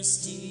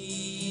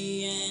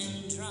thirsty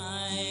and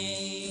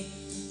dry.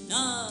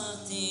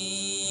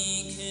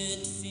 Nothing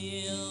could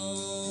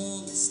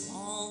fill this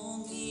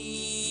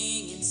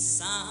longing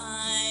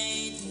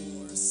inside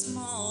for a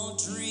small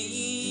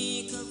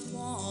drink of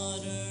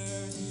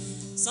water.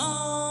 It's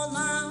all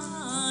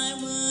I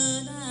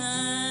would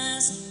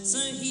ask, so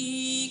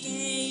he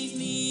gave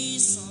me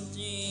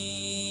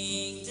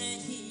something that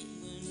he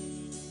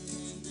wouldn't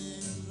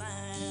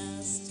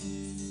last.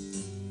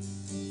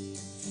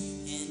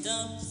 And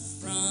up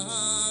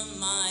from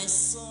my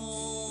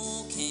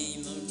soul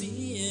came a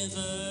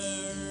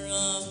river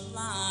of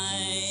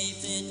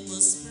life. It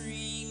was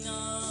spring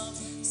of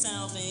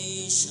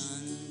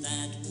salvation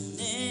that will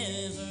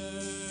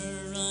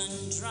never run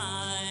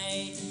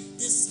dry.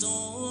 This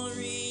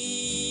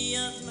story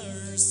of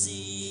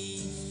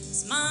mercy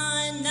is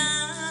mine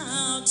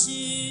now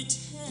to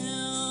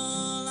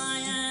tell. I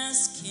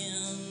asked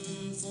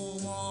him for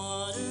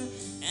water,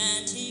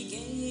 and he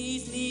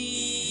gave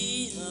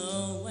me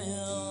the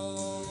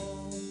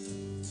well.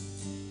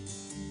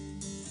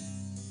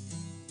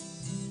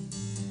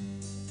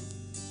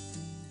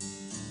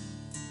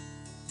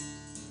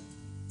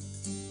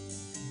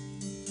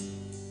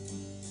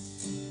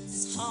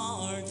 It's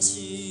hard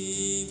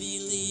to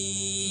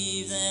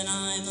believe that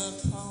I'm a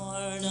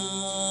part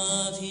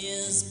of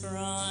his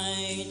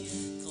bride,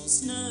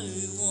 'cause no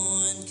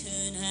one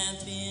could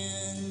have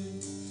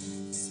been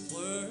as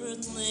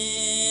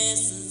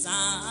worthless as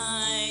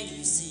I.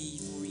 You see,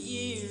 for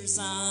years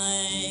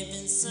I've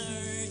been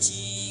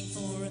searching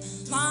for a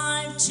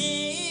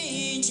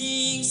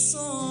life-changing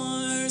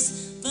source,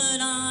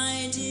 but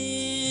I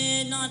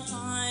did not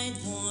find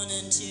one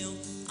until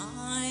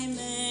I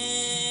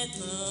met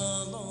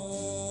the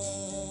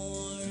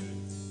Lord.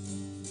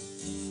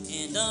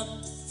 And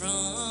up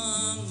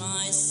from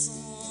my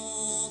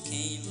soul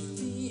came a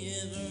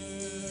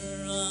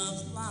river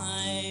of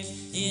life.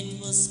 It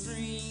was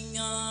spring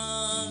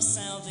of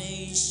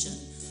salvation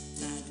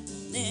that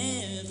will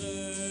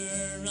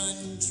never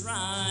run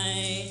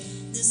dry.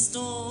 This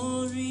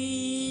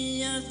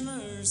story of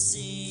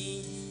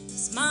mercy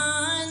is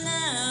mine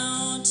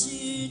now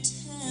to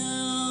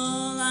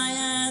tell. I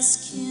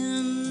asked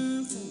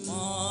him for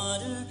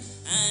water,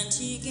 and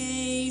he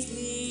gave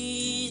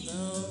me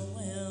the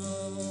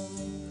well.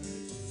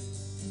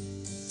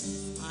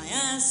 I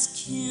asked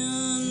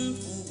him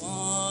for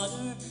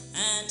water,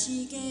 and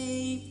he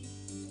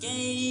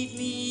gave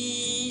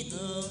me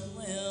the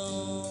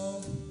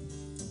well.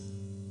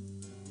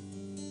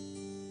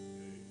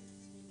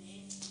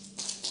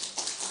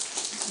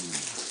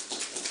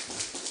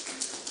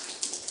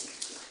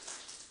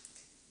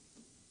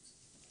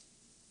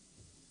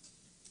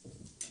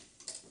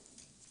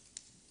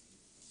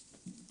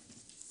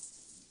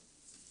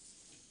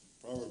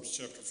 Proverbs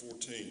chapter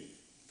 14.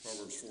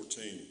 Proverbs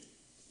 14.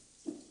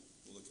 We'll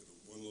look at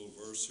one little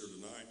verse here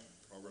tonight.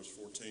 Proverbs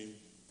 14.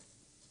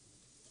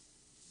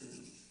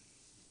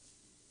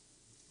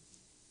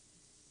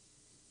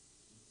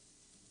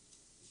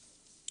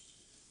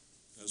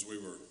 As we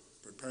were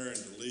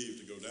preparing to leave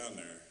to go down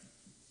there,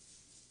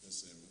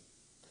 Miss Emma,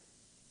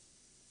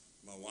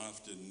 my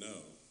wife didn't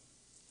know,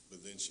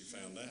 but then she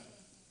found out.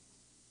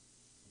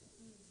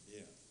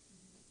 Yeah.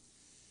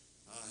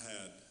 I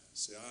have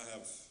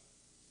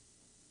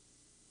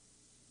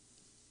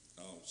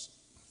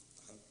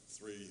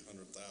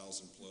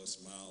 300,000 plus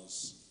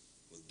miles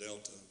with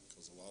Delta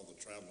because of all the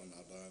traveling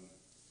I've done.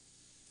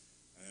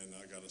 And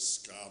I got a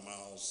Sky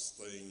Miles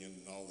thing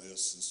and all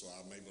this, and so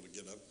I'm able to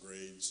get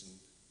upgrades.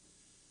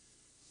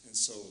 And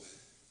so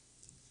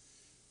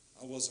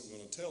I wasn't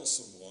going to tell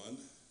someone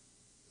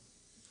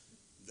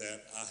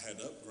that I had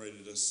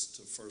upgraded us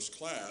to first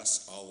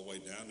class all the way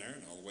down there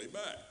and all the way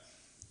back.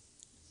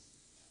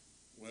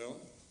 Well,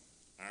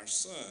 our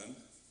son,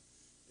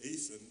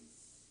 Ethan,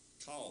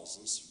 calls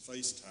us,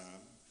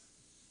 FaceTime,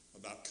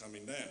 about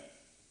coming down.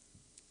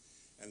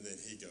 And then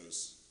he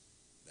goes,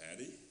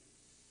 "Daddy,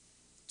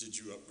 did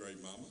you upgrade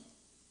Mama?"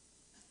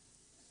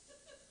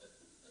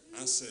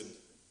 I said,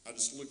 I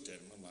just looked at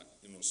him. I'm like,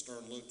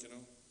 stern look,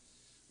 I'm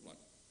like,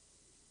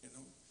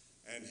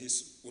 And he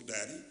said, "Well,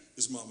 Daddy,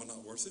 is Mama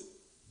not worth it?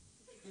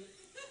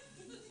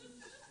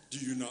 Do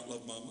you not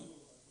love Mama?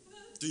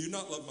 Do you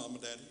not love Mama,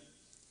 Daddy?"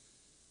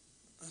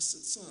 I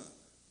said, "Son."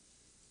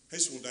 He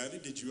said, "Well, Daddy,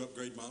 did you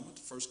upgrade Mama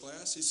to first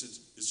class?" He said,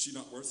 "Is she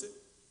not worth it?"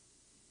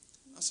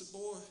 I said,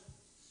 "Boy."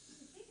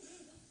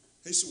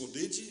 He said, "Well,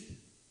 did you?"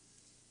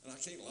 And I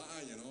can't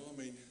lie,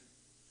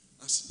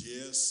 I said,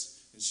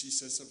 "Yes." And she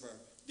said something,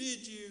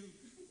 "Did you?"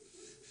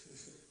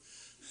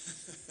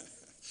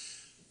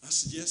 I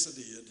said, "Yes, I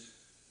did."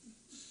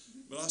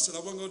 But I said, I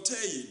wasn't going to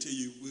tell you till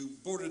we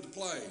boarded the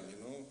plane, I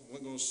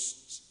wasn't going to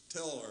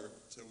tell her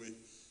till we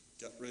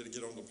got ready to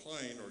get on the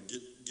plane or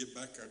get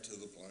back there to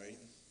the plane.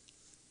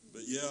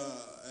 But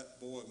yeah, that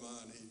boy of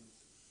mine,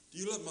 "Do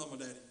you love Mama,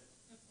 Daddy?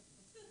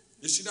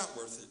 Is she not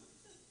worth it?"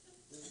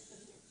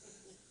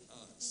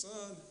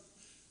 Son,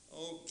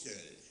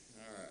 okay,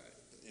 all right,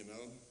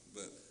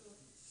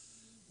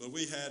 But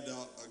we had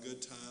a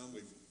good time.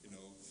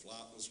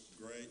 Flight was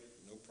great,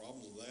 no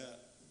problems with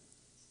that.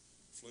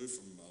 Flew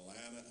from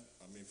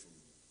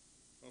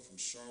from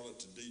Charlotte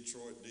to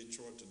Detroit,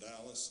 Detroit to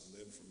Dallas, and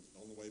then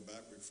on the way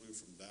back we flew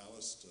from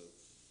Dallas to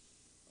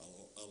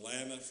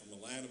Atlanta. From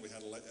Atlanta we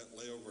had a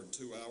layover in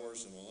 2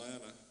 hours in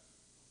Atlanta.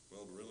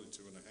 Well, really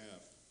 2.5.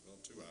 Well,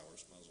 2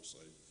 hours, might as well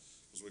say,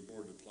 because we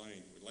boarded the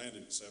plane. We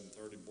landed at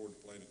 7:30, boarded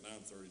the plane at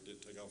 9:30.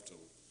 Didn't take off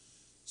till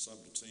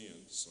something to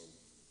 10. So.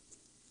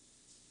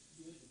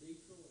 You went to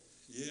Detroit?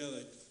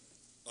 Yeah,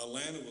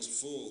 Atlanta was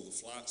full. The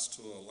flights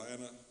to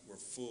Atlanta were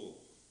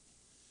full.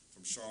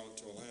 From Charlotte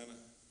to Atlanta,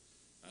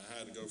 I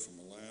had to go from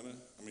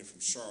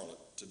Charlotte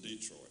to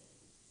Detroit.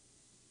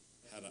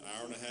 Had an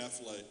hour and a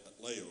half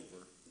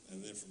layover,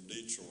 and then from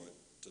Detroit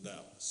to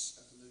Dallas.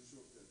 That's a new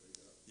shortcut they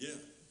got. Yeah.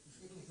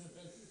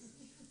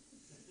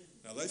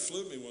 Now, they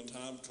flew me one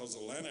time because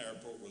the Atlanta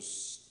airport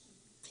was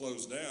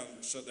closed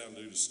down, shut down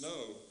due to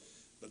snow,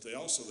 but they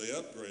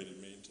upgraded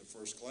me to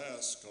first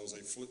class because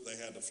they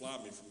had to fly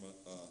me from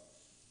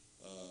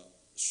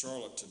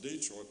Charlotte to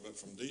Detroit, but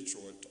from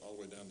Detroit all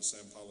the way down to Sao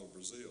Paulo,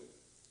 Brazil.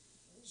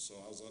 So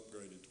I was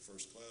upgraded to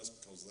first class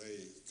because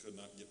they could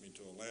not get me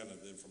to Atlanta,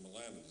 then from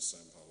Atlanta to Sao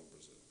Paulo,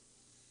 Brazil.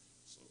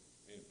 So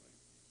anyway,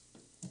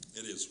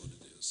 it is what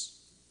it is.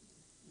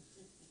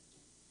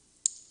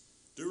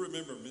 Do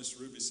remember Miss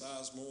Ruby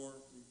Sizemore.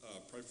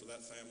 Pray for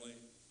that family.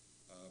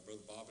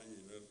 Brother Bobby,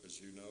 as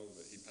you know,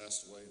 that he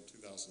passed away in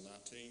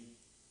 2019,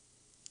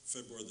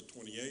 February the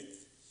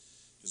 28th.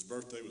 His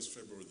birthday was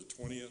February the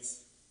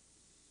 20th.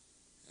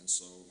 And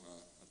so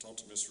I talked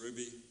to Miss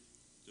Ruby,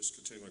 just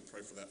continually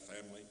pray for that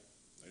family.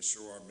 They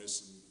sure are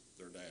missing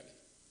their daddy.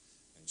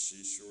 And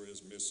she sure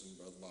is missing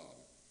Brother Bob.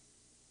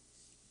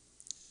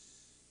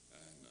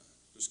 And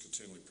just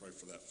continually pray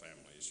for that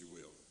family as you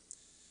will.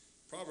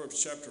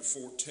 Proverbs chapter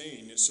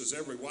 14, it says,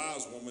 every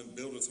wise woman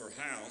buildeth her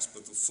house,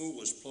 but the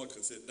foolish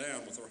plucketh it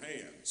down with her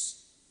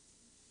hands.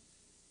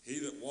 He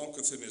that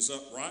walketh in his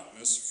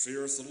uprightness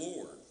feareth the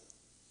Lord,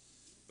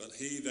 but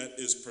he that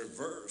is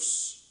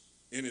perverse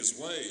in his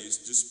ways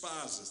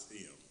despiseth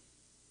him.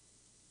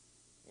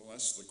 Well,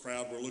 that's the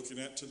crowd we're looking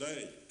at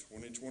today,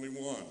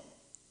 2021.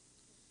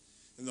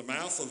 In the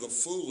mouth of the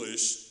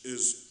foolish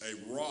is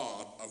a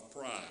rod of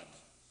pride,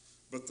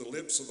 but the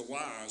lips of the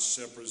wise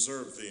shall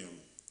preserve them.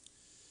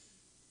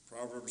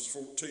 Proverbs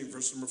 14,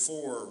 verse number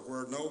 4,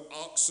 where no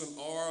oxen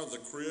are, the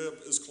crib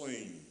is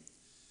clean,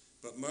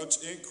 but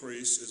much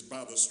increase is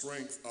by the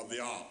strength of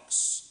the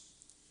ox.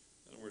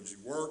 In other words, you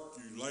work,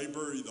 you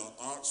labor, the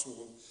ox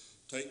will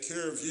take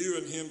care of you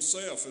and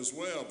himself as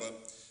well.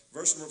 But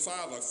verse number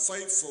 5, a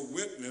faithful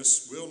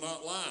witness will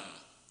not lie,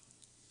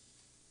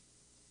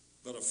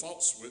 but a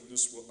false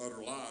witness will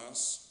utter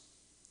lies.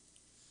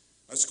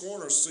 A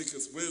scorner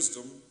seeketh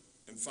wisdom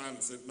and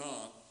findeth it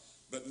not,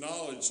 but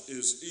knowledge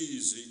is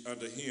easy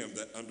unto him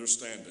that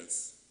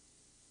understandeth.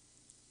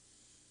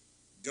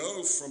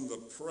 Go from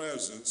the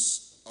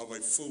presence of a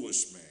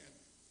foolish man,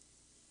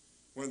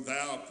 when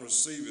thou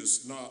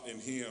perceivest not in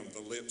him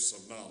the lips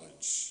of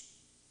knowledge.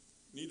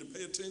 You need to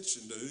pay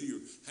attention to who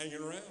you're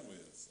hanging around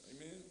with.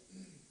 Amen.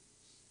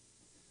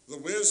 The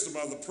wisdom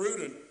of the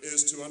prudent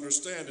is to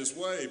understand his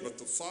way, but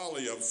the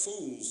folly of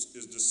fools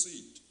is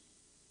deceit.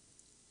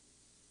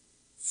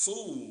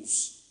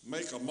 Fools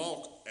make a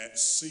mock at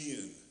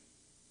sin.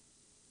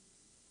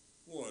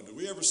 Boy, do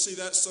we ever see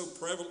that so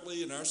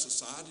prevalently in our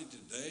society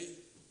today?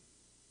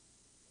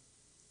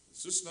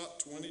 Is this not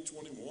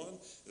 2021?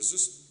 Is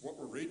this what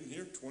we're reading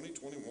here,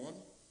 2021?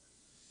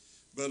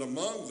 But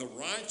among the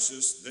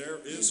righteous there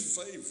is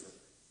favor.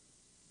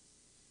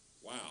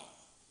 Wow.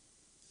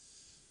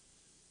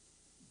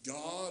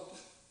 God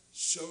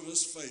showed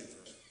us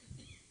favor.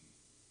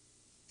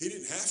 He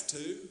didn't have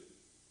to,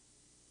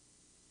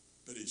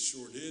 but he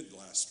sure did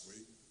last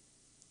week.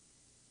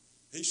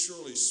 He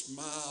surely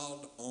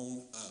smiled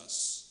on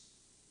us.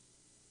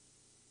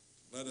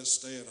 Let us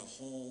stay in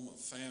a home, a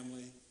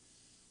family.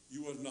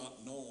 You would have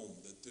not known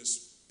that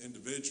this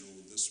individual,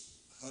 this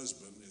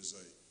husband, is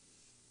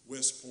a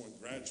West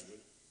Point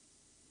graduate.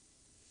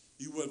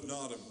 You would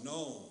not have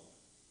known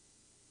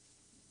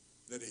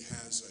that he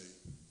has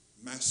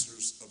a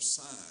Master's of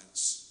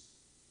Science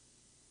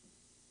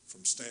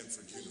from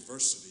Stanford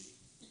University.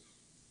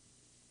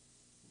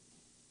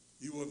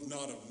 You would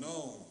not have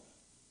known,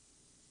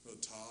 Brother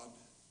Todd,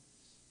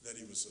 that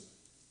he was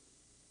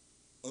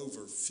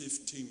over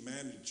 15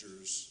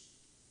 managers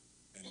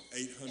and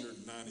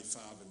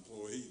 895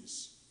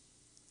 employees.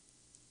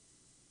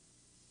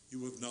 You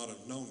would not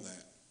have known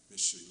that,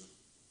 Miss Sheila.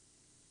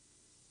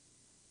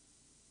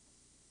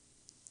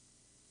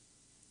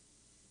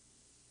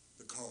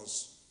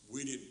 Because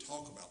we didn't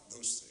talk about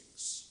those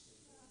things.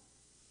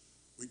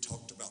 We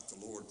talked about the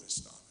Lord, Miss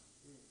Donna,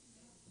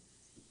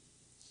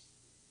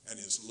 and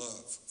his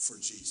love for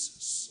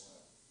Jesus.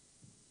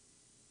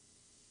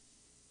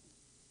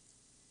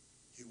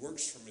 He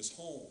works from his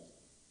home.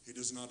 He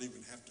does not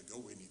even have to go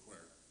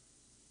anywhere.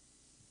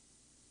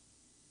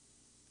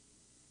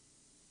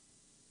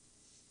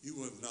 You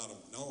would not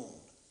have known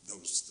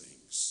those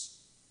things.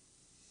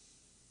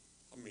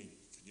 I mean,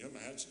 can you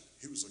imagine?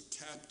 He was a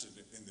captain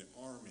in the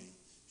army.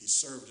 He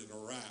served in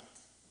Iraq.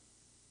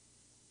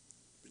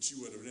 But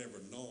you would have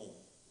never known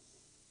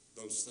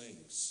those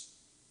things.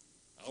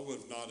 I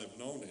would not have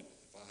known it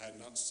if I had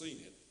not seen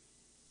it.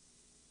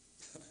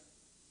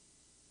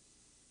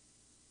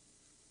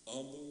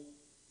 Humble,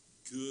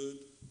 good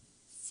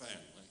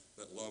family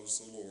that loves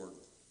the Lord.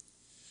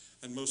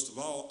 And most of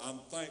all, I'm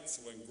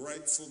thankful and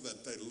grateful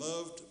that they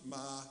loved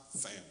my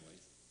family.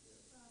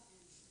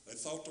 They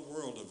thought the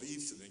world of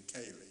Ethan and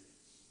Kaylee.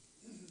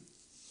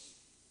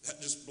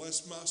 That just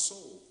blessed my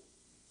soul.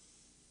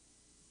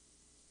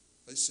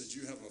 They said,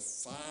 you have a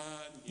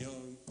fine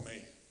young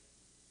man.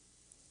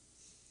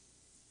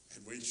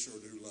 And we sure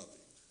do love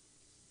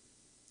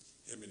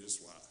him and his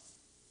wife.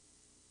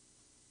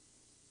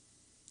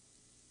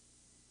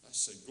 I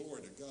said,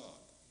 glory to God.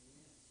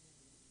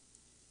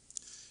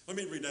 Let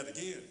me read that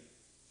again.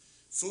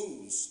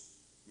 Fools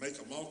make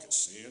a mock at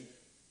sin,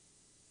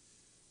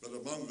 but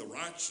among the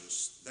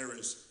righteous there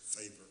is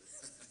favor.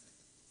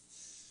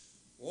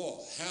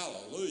 Oh,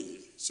 hallelujah.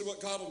 See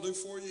what God will do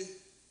for you?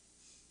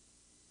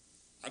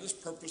 I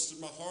just purposed in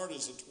my heart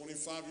as a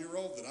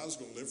 25-year-old that I was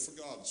going to live for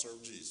God and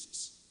serve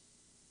Jesus.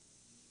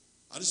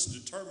 I just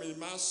determined in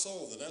my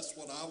soul that that's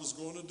what I was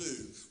going to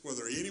do.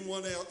 Whether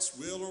anyone else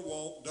will or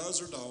won't, does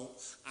or don't,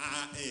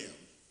 I am.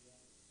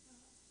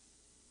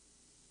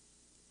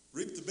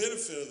 Reaped the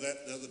benefit of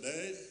that the other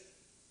day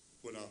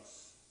when a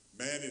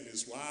man and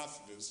his wife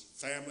and his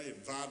family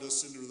invited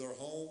us into their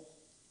home.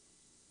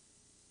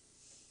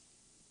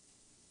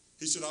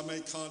 He said, I may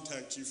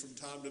contact you from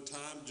time to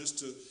time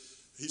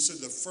he said,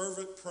 the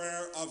fervent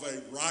prayer of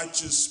a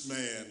righteous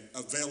man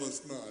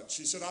availeth much.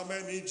 He said, I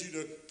may need you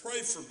to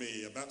pray for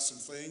me about some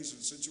things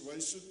and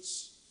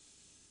situations.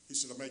 He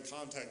said, I may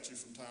contact you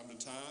from time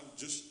to time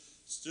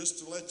just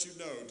to let you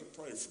know to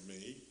pray for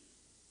me.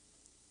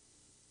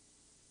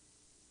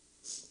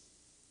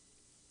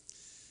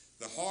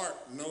 The heart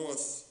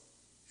knoweth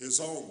his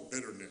own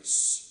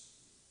bitterness,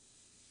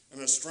 and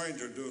a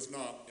stranger doeth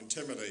not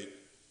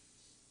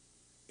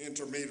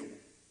intermeddle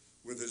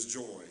with his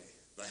joy.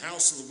 The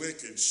house of the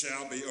wicked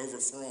shall be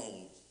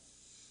overthrown,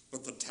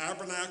 but the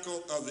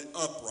tabernacle of the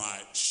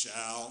upright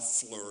shall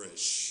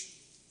flourish.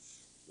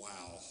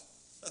 Wow.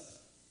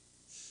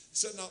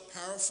 Is that not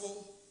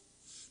powerful?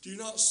 Do you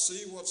not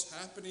see what's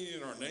happening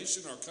in our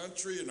nation, our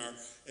country,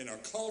 in our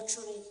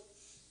cultural,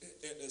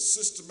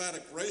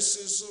 systematic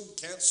racism,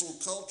 cancel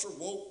culture,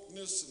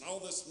 wokeness, and all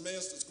this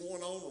mess that's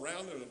going on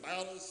around and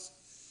about us?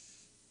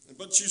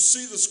 But you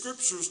see, the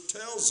scriptures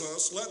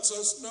lets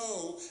us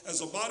know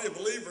as a body of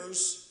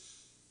believers,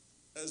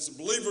 as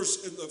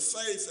believers in the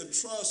faith and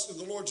trust in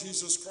the Lord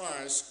Jesus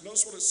Christ,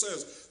 notice what it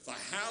says,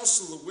 the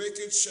house of the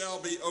wicked shall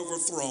be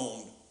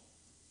overthrown,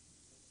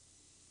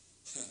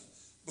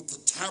 but the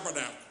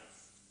tabernacle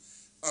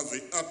of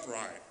the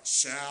upright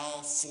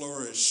shall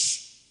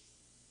flourish.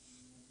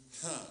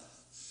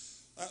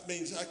 That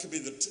means that could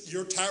be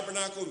your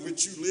tabernacle in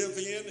which you live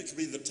in. It could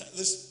be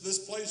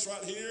this place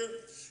right here.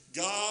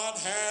 God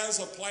has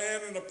a plan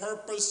and a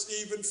purpose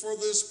even for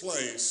this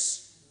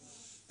place.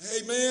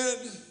 Amen.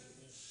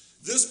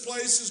 This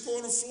place is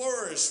going to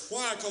flourish.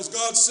 Why? Because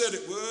God said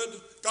it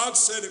would. God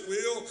said it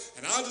will.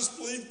 And I just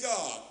believe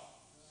God.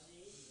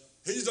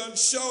 He's done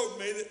showed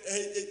me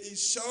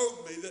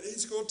that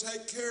he's going to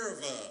take care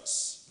of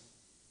us.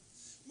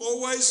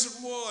 More ways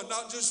than one.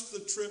 Not just the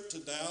trip to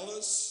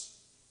Dallas.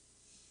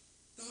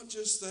 Not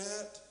just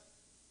that.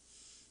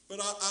 But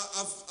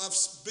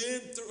I've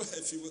been through,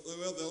 if you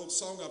will, the old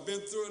song, I've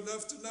been through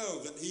enough to know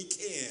that he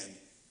can,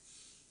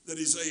 that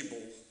he's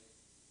able.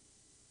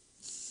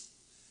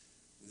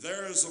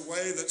 There is a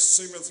way that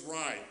seemeth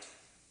right.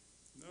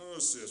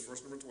 Notice this,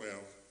 verse number 12.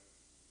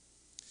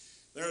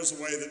 There is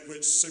a way that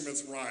which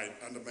seemeth right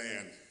unto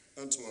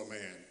a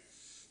man,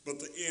 but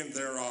the end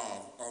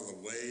thereof are the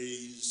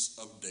ways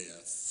of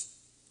death.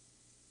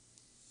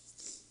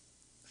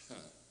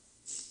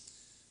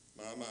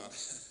 My.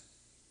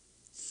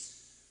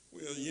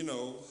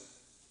 Well,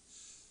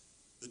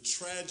 the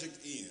tragic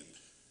end.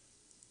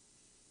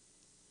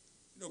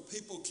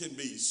 People can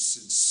be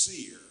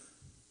sincere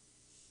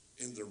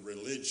in their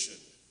religion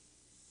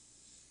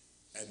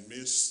and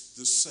miss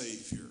the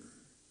Savior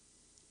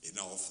in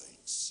all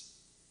things.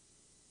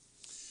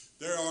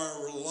 There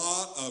are a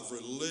lot of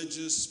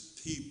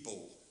religious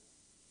people,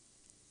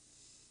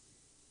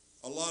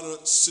 a lot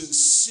of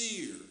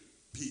sincere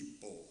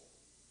people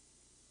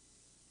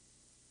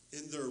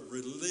in their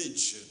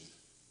religion,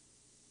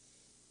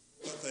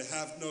 but they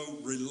have no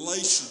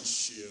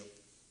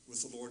relationship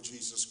with the Lord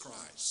Jesus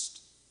Christ.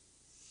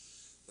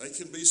 They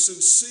can be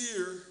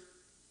sincere,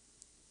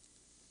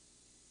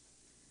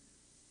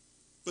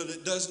 but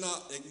it does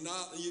not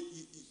acknowledge.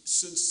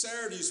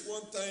 Sincerity is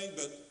one thing,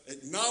 but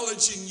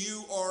acknowledging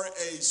you are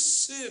a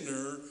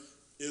sinner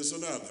is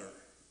another.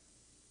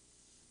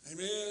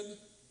 Amen?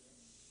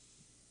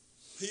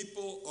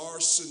 People are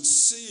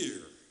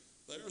sincere.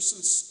 There are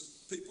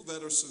people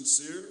that are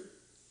sincere.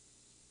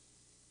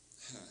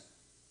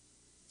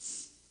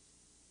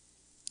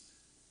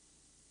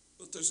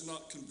 But there's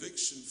not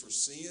conviction for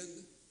sin.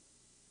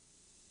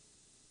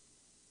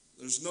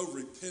 there's no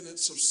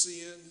repentance of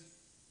sin.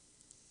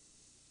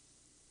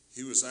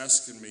 He was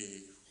asking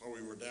me while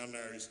we were down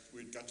there,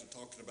 we got to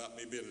talking about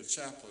me being a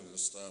chaplain and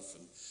stuff,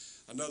 and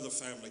another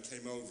family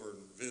came over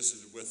and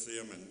visited with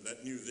them, and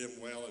that knew them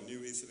well and knew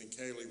Ethan and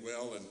Kaylee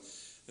well, and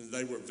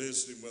they were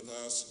visiting with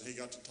us, and he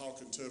got to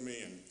talking to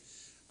me, and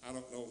I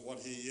don't know what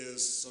he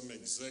is, some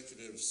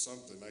executive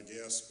something, I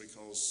guess,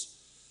 because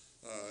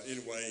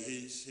anyway,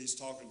 he's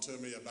talking to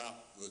me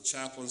about the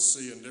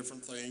chaplaincy and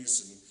different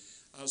things,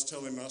 and I was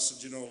telling him, I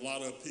said, you know, a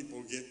lot of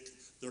people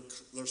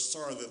they're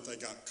sorry that they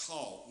got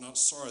caught, not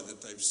sorry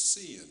that they've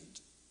sinned.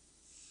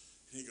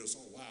 And he goes,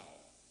 oh, wow.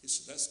 He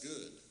said, that's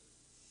good.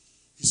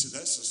 He said,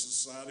 that's the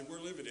society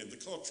we're living in, the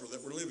culture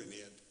that we're living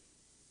in.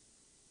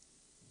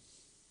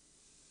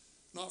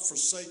 Not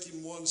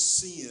forsaking one's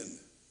sin.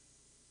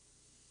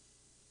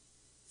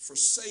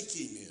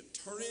 Forsaking it,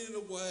 turning it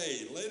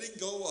away, letting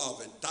go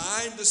of it,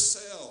 dying to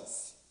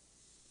self.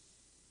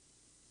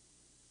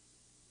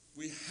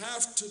 We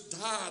have to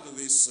die to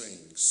these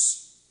things.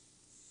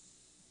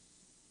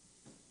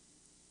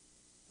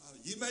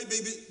 You may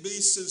be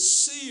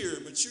sincere,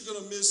 but you're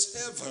going to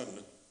miss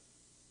heaven.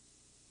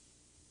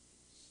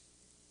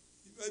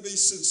 You may be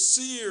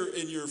sincere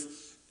in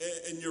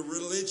your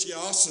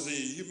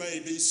religiosity. You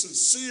may be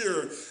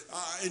sincere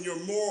in your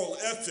moral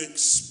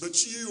ethics,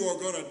 but you are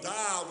going to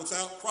die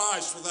without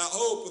Christ, without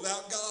hope,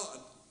 without God.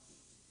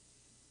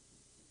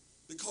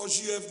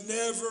 Because you have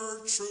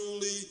never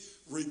truly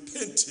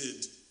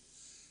repented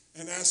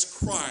and asked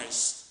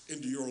Christ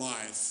into your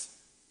life.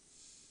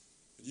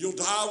 You'll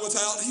die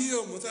without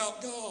him, without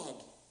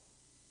God,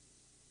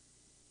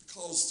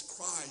 because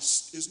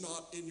Christ is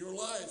not in your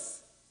life.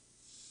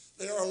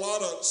 There are a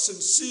lot of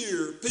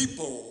sincere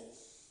people,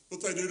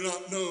 but they do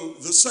not know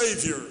the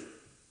Savior.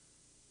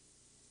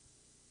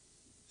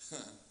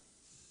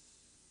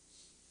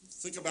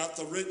 Think about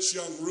the rich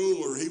young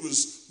ruler. He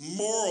was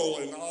moral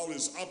in all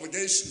his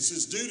obligations,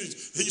 his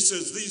duties. He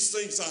says, these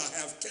things I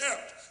have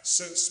kept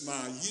since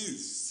my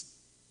youth.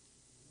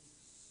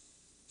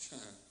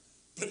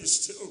 But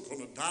he's still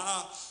going to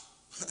die.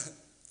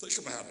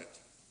 Think about it.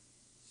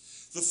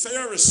 The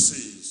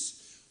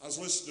Pharisees. I was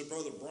listening to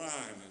Brother Brian,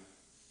 and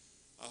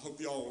I hope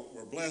y'all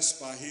were blessed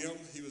by him.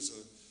 He's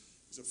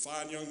a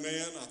fine young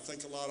man. I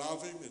think a lot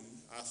of him, and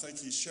I think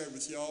he shared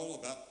with y'all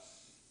about,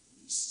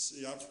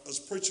 see, I was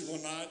preaching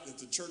one night at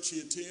the church he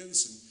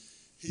attends, and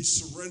he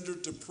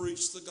surrendered to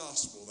preach the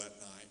gospel that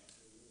night.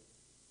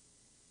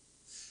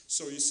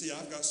 So you see,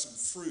 I've got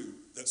some fruit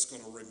that's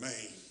going to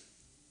remain.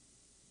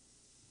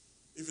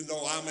 Even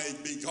though I may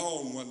be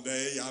gone one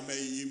day, I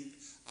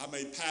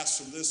may pass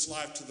from this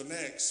life to the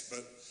next,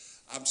 but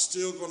I'm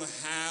still going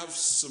to have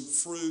some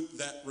fruit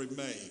that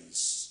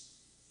remains.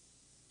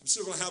 I'm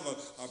still going to have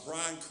a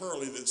Brian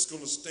Curley that's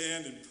going to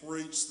stand and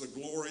preach the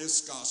glorious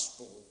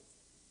gospel.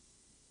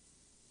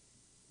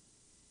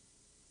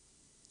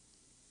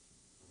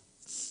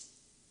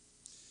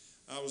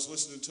 I was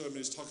listening to him, and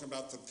he's talking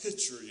about the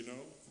picture, you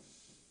know,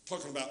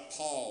 talking about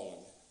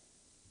Paul.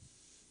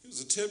 He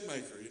was a tent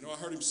maker. You know, I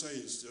heard him say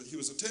he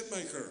was a tent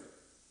maker.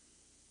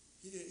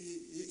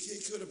 He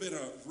could have been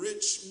a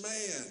rich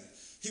man.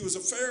 He was a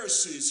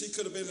Pharisee. He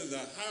could have been in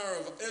the higher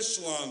of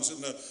echelons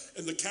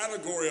in the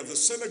category of the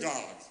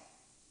synagogue.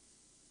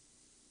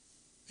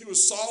 He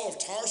was Saul of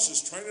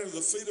Tarsus, trained under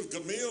the feet of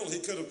Gamaliel. He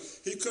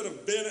could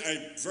have been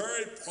a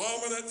very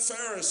prominent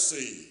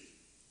Pharisee.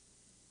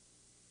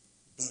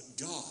 But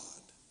God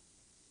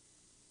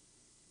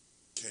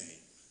came.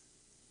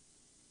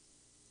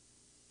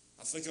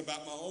 I think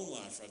about my own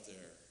life right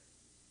there.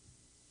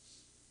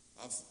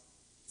 I've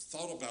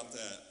thought about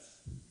that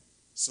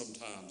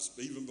sometimes,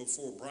 even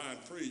before Brian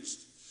preached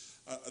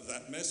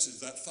that message,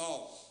 that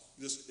thought,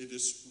 it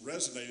just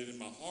resonated in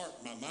my heart,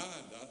 my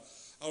mind.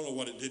 I don't know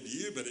what it did to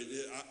you, but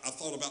I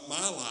thought about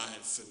my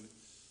life, and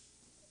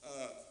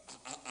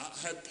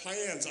I had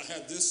plans. I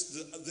had this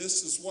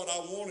is what I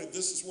wanted.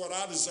 This is what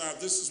I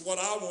desired. This is what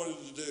I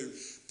wanted to do.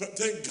 But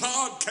then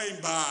God came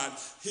by.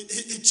 And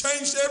he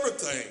changed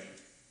everything.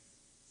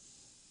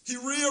 He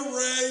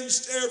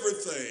rearranged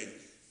everything.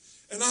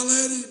 And I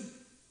let him.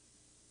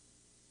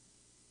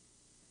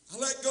 I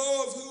let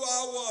go of who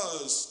I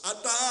was. I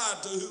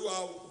died to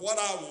what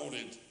I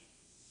wanted.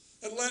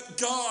 And let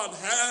God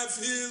have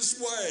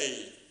his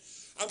way.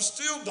 I'm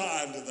still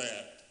dying to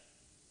that.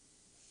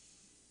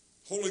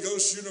 Holy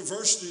Ghost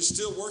University is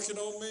still working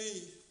on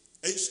me.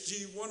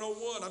 HG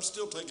 101, I'm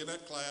still taking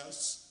that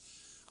class.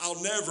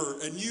 I'll never,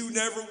 and you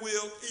never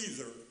will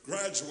either,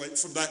 graduate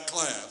from that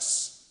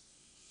class.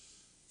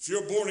 If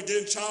you're a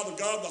born-again child of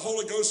God, the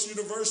Holy Ghost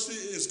University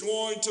is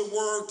going to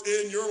work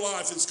in your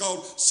life. It's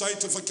called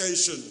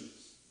sanctification.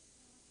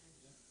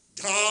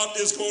 God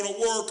is going to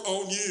work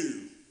on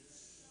you.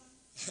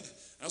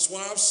 That's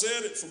why I've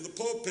said it from the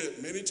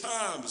pulpit many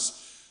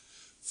times.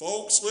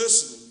 Folks,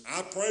 listen,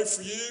 I pray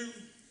for you.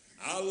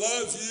 I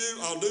love you.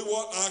 I'll do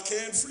what I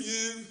can for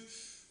you.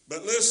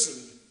 But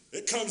listen,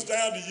 it comes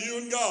down to you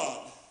and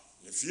God.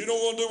 If you don't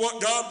want to do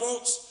what God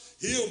wants,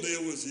 he'll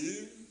deal with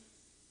you.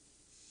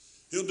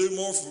 He'll do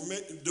more for me,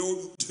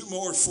 do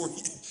more for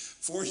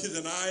you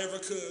than I ever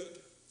could.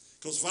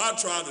 Because if I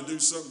try to do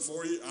something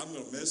for you, I'm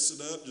going to mess it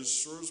up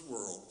just sure as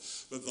world.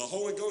 But the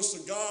Holy Ghost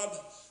of God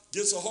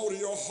gets a hold of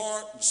your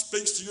heart and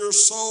speaks to your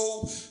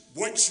soul,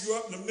 wakes you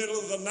up in the middle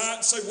of the night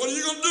and say, what are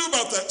you going to do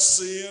about that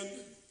sin?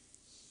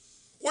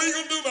 What are you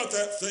going to do about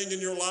that thing in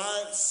your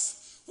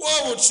life? Why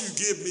won't you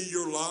give me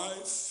your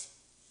life?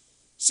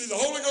 See, the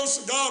Holy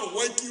Ghost of God will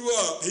wake you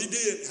up. He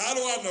did. How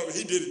do I know?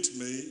 He did it to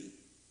me.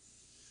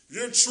 If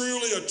you're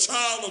truly a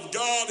child of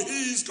God,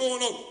 he's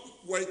going to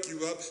wake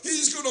you up.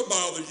 He's going to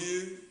bother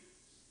you.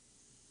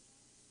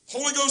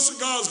 Holy Ghost of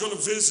God is going to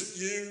visit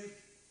you.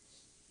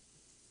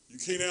 You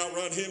can't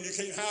outrun him. You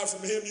can't hide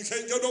from him. You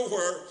can't go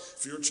nowhere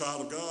if you're a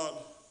child of God.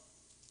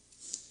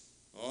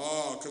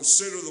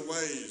 Consider the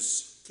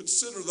ways.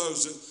 Consider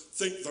those that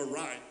think they're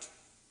right.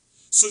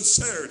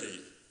 Sincerity.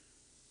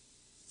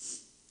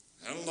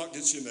 That'll not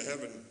get you into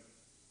heaven.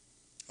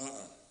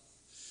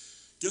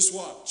 Guess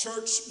what?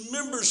 Church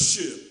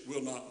membership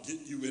will not get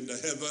you into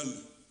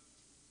heaven.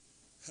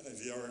 Have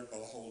you ever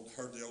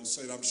heard the old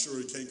saying, I'm sure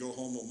you can't go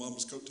home on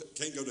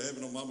can't go to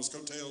heaven on mama's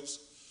coattails?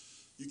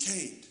 You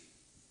can't.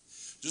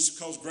 Just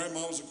because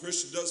grandma was a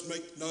Christian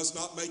does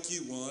not make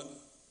you one.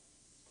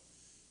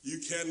 You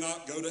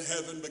cannot go to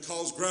heaven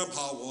because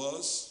grandpa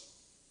was.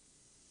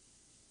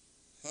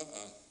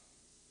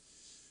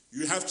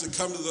 You have to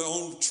come to the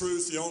own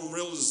truth, the own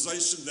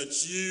realization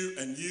that you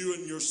and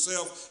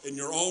yourself in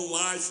your own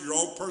life, your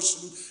own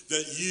person,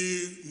 that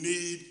you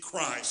need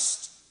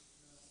Christ.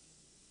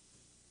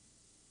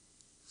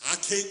 I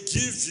can't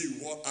give you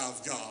what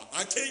I've got.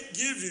 I can't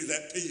give you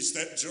that peace,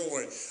 that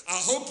joy. I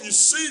hope you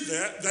see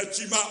that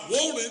you might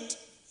want it.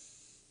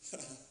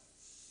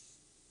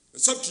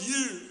 It's up to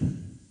you.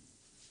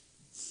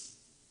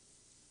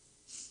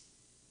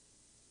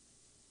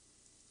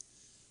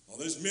 Well,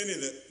 there's many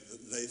that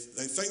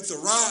they think they're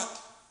right.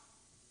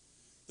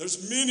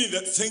 There's many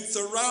that think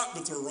they're right,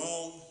 but they're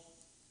wrong.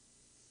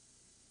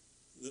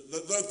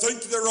 They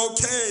think they're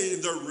okay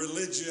in their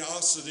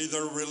religiosity,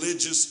 their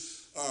religious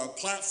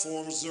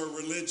platforms, their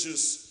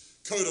religious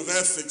code of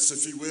ethics,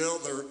 if you will,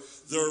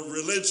 their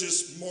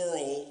religious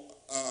moral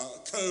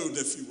code,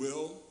 if you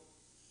will,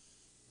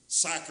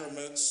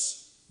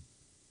 sacraments.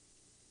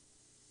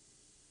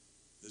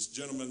 This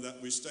gentleman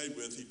that we stayed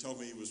with, he told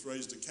me he was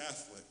raised a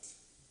Catholic.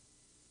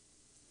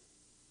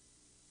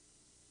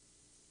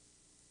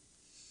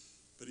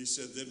 But he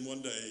said, then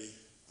one day,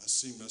 I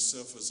see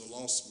myself as a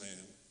lost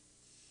man,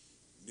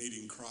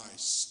 needing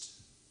Christ.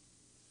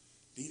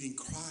 Needing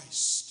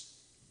Christ.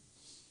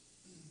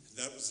 And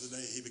that was the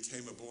day he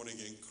became a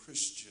born-again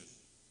Christian.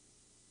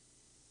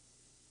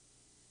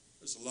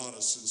 There's a lot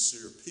of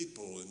sincere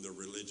people in their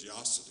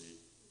religiosity.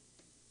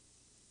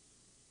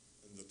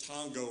 In the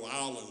Tonga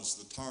Islands,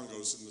 the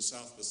Tongos in the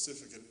South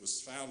Pacific, it was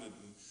founded,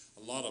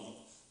 and a lot of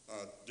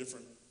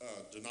different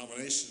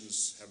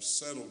denominations have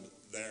settled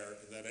there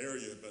in that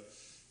area, but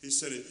he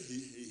said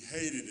he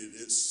hated it.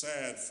 It's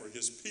sad for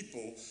his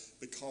people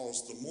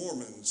because the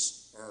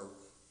Mormons are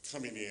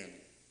coming in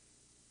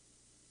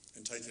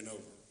and taking over.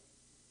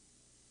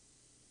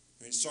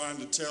 And he's trying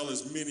to tell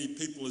as many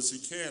people as he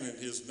can in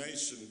his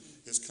nation,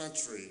 his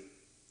country,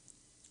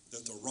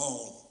 that they're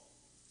wrong.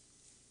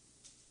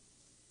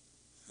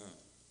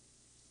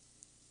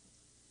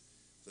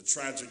 The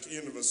tragic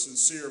end of a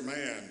sincere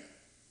man.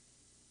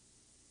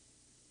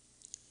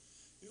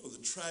 You know,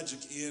 the tragic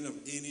end of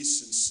any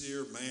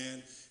sincere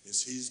man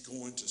is he's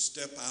going to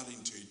step out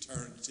into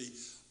eternity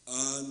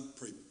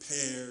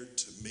unprepared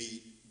to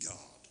meet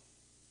God.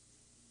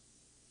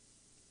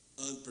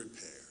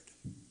 Unprepared.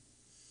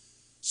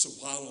 So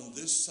while on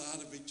this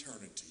side of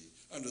eternity,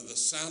 under the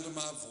sound of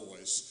my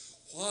voice,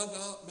 why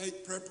not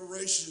make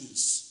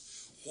preparations?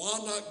 Why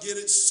not get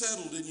it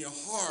settled in your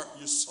heart,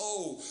 your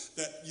soul,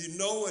 that you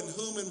know in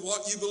whom and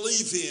what you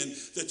believe in,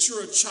 that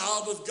you're a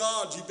child of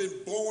God, you've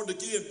been born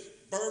again,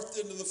 birthed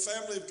into the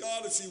family of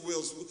God, if you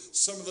will,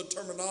 some of the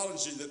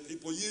terminology that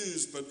people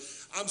use. But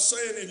I'm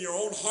saying in your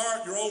own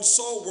heart, your own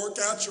soul, work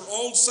out your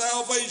own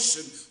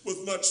salvation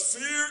with much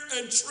fear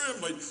and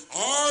trembling.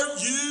 Are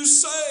you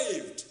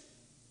saved?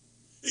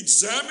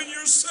 Examine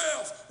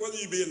yourself, whether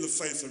you be in the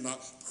faith or not.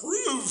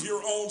 Prove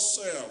your own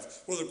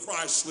self, whether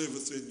Christ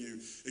liveth in you,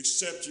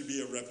 except you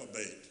be a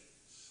reprobate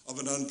of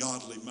an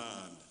ungodly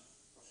mind.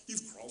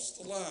 You've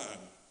crossed the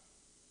line.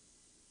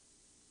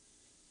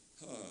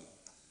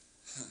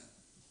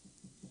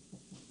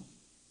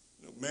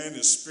 Man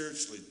is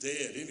spiritually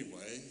dead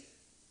anyway.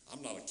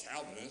 I'm not a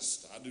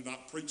Calvinist. I do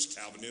not preach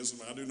Calvinism.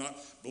 I do not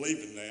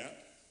believe in that.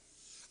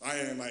 I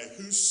am a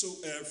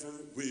whosoever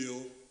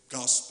will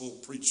gospel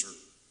preacher.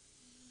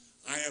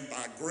 I am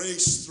by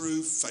grace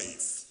through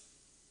faith.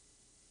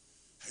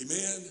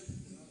 Amen.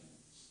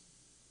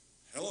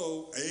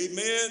 Hello.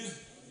 Amen.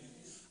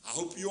 I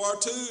hope you are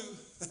too.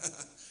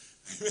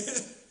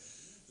 Amen.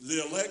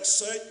 The elect's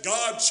sake,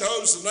 God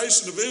chose the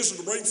nation of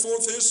Israel to bring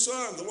forth his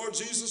son, the Lord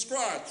Jesus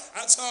Christ.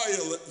 That's how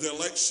the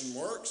election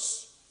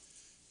works.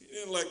 You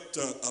didn't elect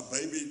a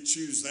baby,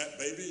 choose that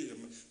baby.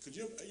 Could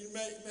you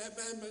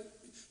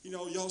You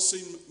know, y'all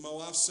seen my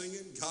wife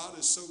singing, God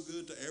is so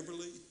good to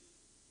Everly?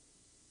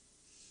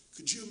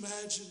 Could you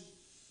imagine?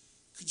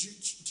 Could you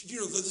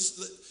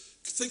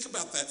think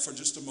about that for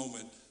just a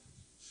moment.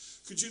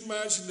 Could you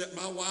imagine that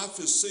my wife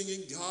is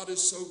singing, God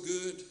is so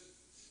good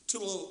to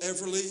little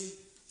Everly?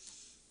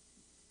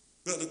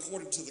 But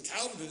according to the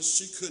Calvinists,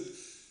 she's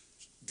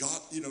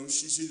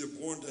either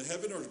born to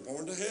heaven or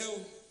born to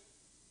hell.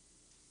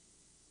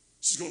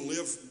 She's going to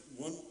live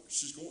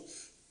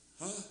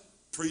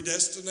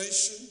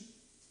predestination,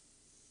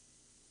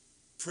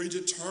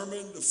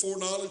 predetermined, the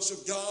foreknowledge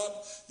of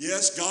God.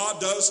 Yes, God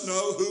does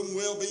know whom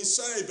will be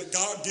saved, but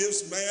God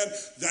gives man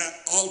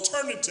that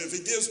alternative. He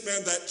gives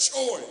man that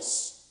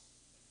choice.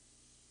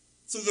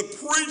 Through the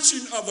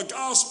preaching of the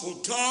gospel,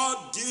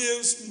 God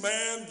gives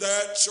man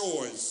that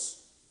choice.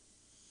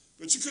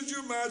 But could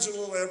you imagine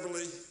little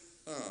Everly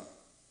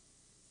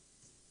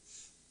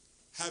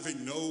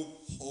having no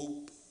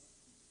hope?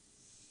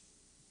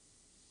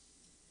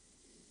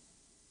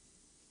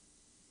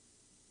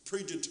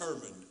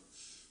 Predetermined,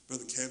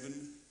 Brother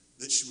Kevin,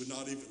 that she would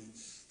not even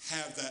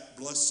have that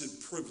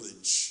blessed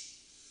privilege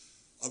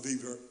of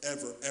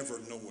ever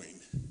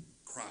knowing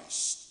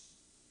Christ.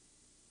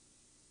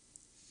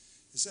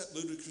 Is that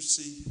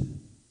ludicrousy?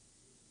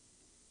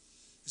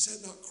 Is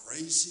that not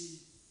crazy?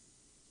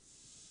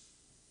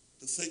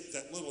 To think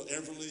that little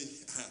Everly,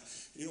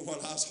 you know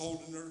what, I was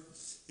holding her.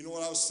 You know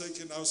what I was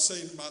thinking? I was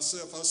saying to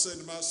myself, I was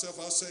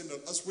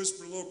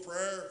whispering a little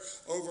prayer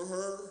over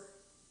her.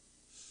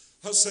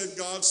 I said,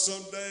 God,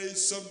 someday,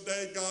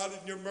 God,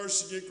 in your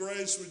mercy and your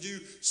grace, would you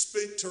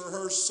speak to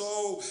her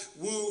soul,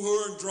 woo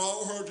her and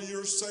draw her to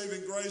your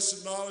saving grace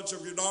and knowledge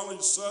of your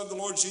knowledge, Son, the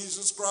Lord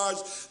Jesus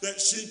Christ,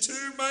 that she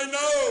too may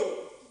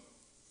know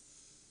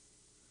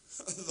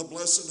the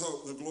blessed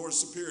hope, the glorious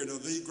superior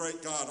of the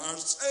great God, our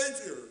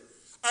Savior.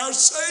 Our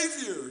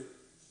Savior.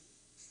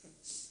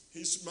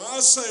 He's my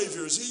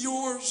Savior. Is he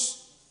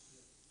yours?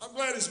 I'm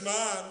glad he's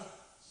mine.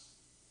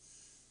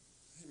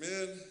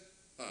 Amen.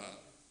 My.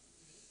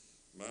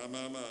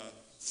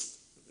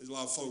 There's a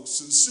lot of folks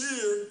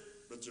sincere,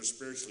 but they're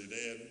spiritually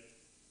dead.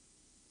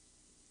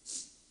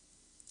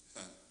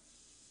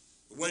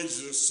 The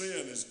wages of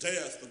sin is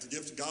death, but the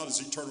gift of God is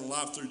eternal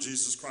life through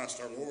Jesus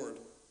Christ our Lord.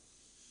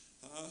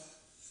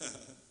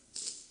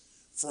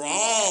 For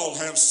all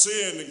have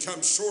sinned and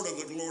come short of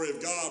the glory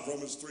of God,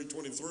 Romans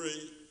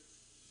 3:23.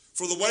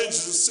 For the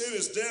wages of sin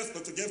is death,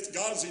 but the gift of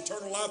God is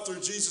eternal life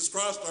through Jesus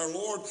Christ our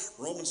Lord,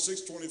 Romans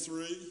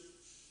 6:23.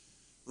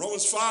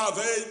 Romans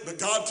 5:8, but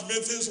God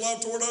commendeth his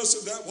love toward us,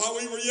 and that while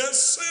we were yet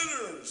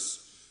sinners,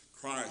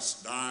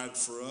 Christ died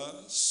for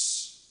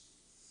us.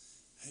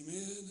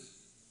 Amen.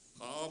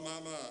 Oh,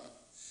 my.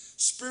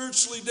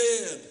 Spiritually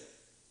dead.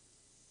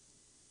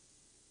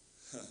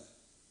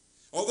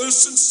 Oh, they're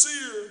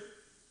sincere,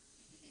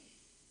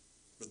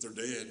 but they're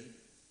dead.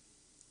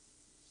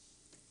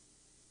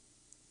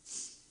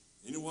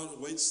 You know what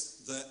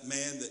awaits that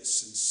man that's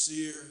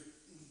sincere?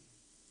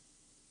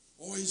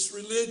 Oh, he's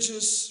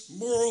religious,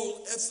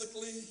 moral,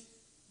 ethically,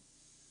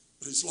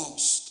 but he's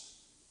lost.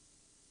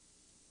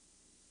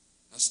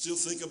 I still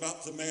think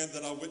about the man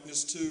that I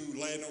witnessed to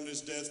laying on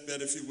his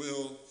deathbed, if you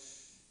will,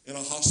 in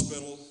a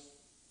hospital.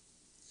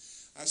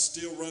 I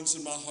still runs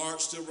in my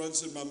heart, still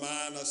runs in my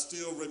mind. I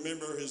still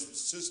remember his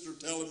sister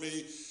telling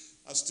me,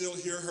 I still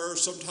hear her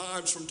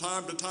sometimes from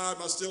time to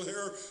time. I still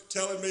hear her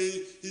telling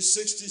me he's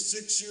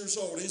 66 years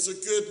old. He's a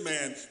good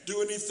man.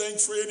 Do anything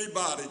for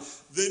anybody.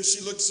 Then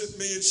she looks at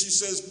me and she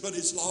says, but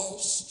he's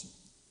lost.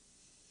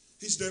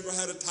 He's never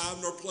had a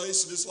time nor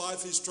place in his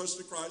life he's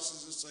trusted Christ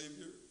as his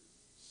Savior.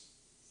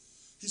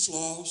 He's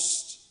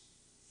lost.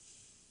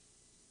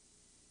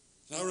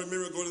 And I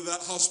remember going to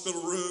that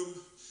hospital room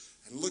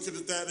and looking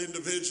at that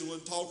individual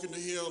and talking to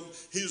him.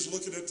 He was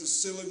looking at the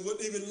ceiling,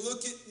 wouldn't even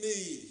look at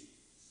me.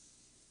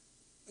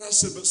 And I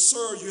said, but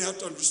sir, you have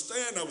to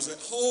understand, I was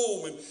at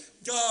home and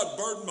God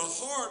burdened my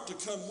heart to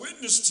come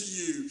witness to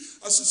you.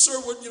 I said, sir,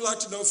 wouldn't you like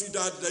to know if you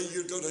died today,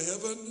 you'd go to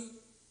heaven?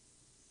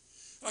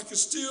 I could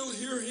still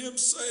hear him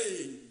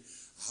saying,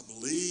 I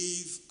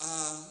believe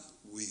I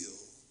will.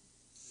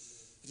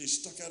 And he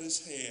stuck out his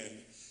hand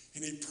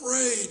and he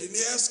prayed and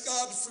he asked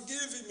God to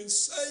forgive him and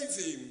save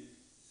him.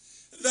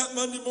 And that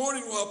Monday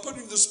morning, while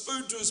putting the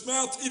spoon to his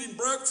mouth, eating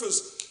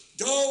breakfast,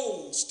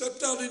 gone,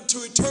 stepped out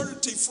into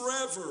eternity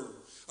forever.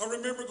 I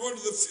remember going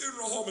to the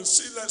funeral home and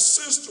seeing that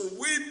sister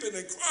weeping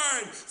and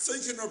crying,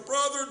 thinking her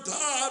brother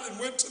died and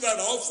went to that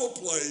awful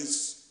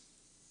place.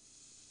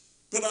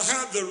 But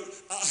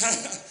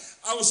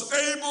I was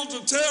able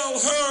to tell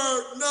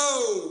her,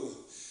 no.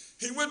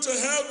 He went to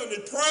heaven, he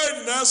prayed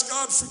and asked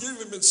God to forgive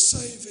him and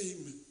save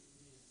him.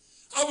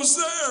 I was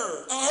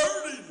there. I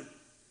heard him.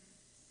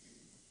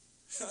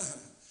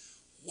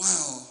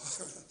 Wow,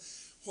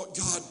 what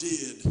God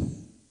did.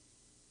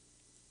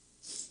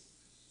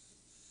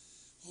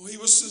 Oh, he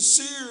was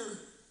sincere.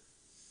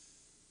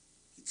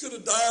 He could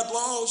have died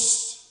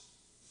lost,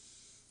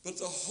 but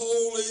the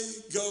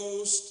Holy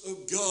Ghost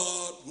of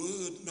God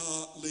would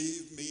not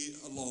leave me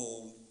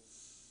alone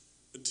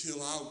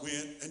until I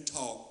went and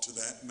talked to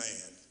that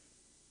man.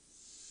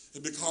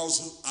 And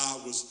because I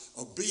was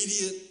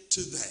obedient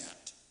to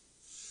that,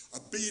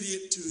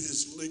 obedient to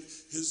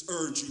his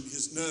urging,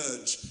 his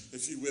nudge,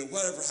 if you will,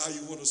 whatever how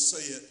you want to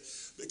say it,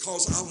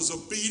 because I was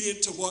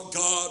obedient to what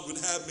God would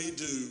have me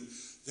do,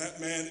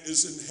 that man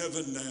is in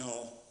heaven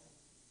now.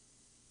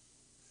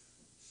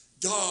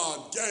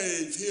 God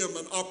gave him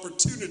an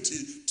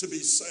opportunity to be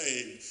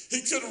saved.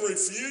 He could have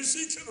refused,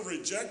 he could have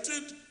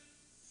rejected,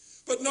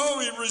 but no,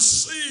 he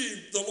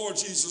received the Lord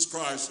Jesus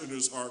Christ in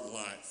his heart and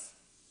life.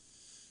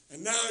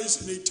 And now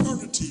he's in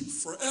eternity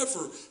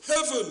forever.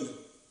 Heaven.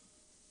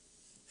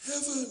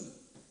 Heaven.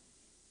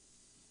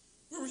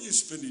 Where will you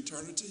spend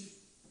eternity?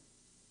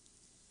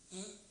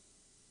 Huh?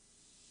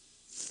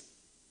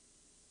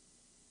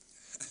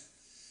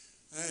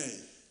 Hey,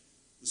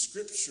 the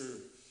scripture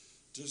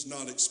does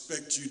not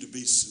expect you to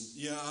be,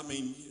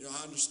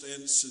 I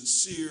understand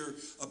sincere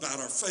about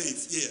our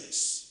faith,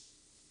 yes.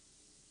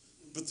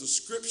 But the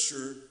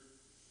scripture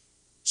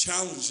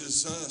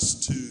challenges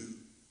us to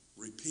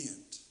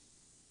repent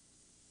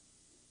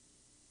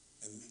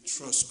and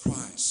trust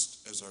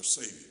Christ as our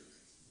Savior.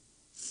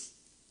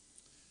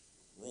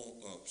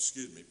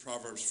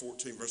 Proverbs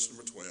 14, verse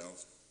number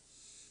 12.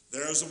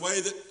 There is a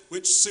way that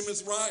which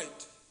seemeth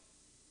right.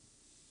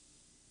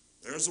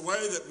 There is a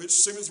way that which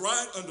seemeth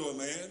right unto a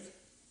man,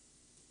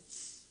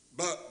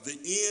 but the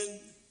end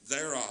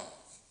thereof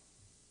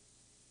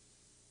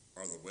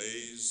are the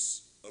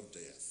ways of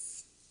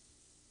death.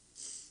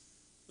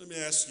 Let me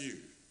ask you,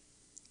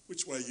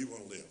 which way you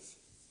want to live?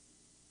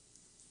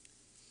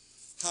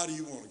 How do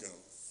you want to go?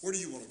 Where do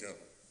you want to go?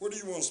 Where do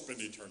you want to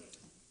spend eternity?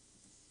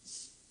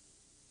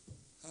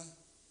 Huh?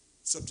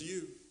 It's up to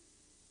you.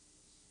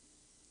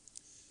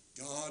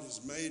 God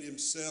has made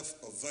himself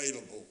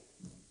available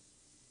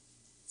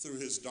through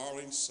his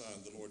darling Son,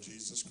 the Lord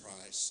Jesus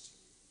Christ.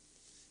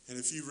 And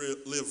if you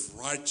live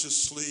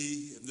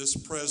righteously in this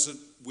present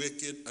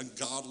wicked,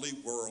 ungodly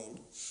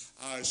world,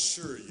 I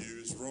assure you,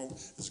 as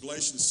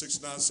Galatians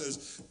 6:9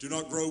 says, do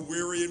not grow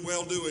weary in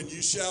well-doing.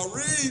 You shall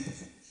reap.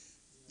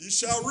 You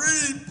shall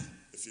reap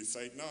if you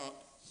faint not.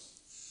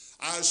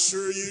 I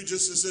assure you,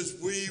 just as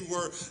we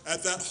were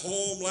at that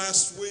home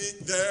last week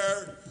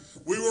there,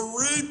 we were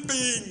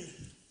reaping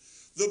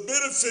the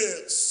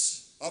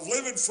benefits of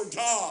living for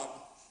God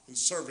and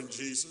serving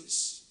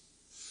Jesus.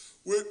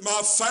 With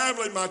my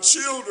family, my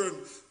children,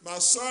 my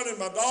son and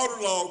my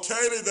daughter-in-law,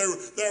 Katie,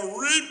 they're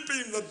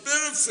reaping the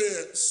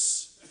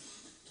benefits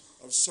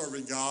of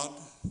serving God,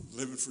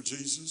 living for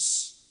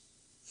Jesus.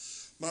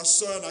 My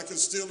son, I can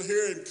still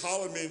hear him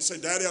calling me and say,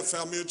 Daddy, I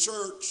found me a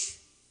church.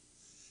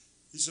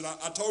 He said,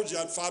 I told you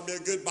I'd find me a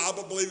good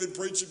Bible-believing,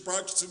 preaching,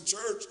 practicing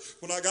church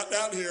when I got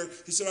down here.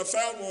 He said, I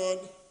found one.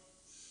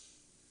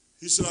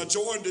 He said, I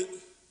joined it.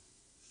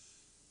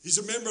 He's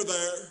a member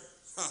there.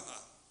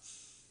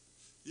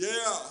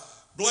 Yeah,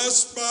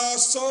 bless my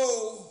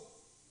soul.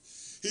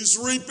 He's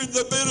reaping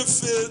the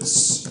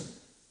benefits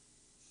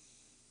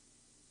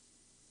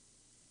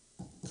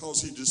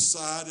because he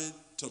decided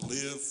to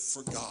live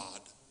for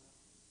God.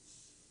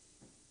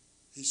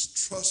 He's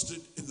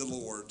trusted in the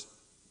Lord.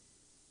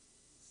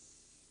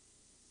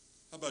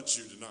 How about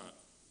you tonight?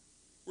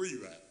 Where are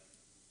you at?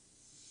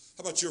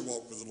 How about your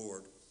walk with the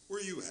Lord? Where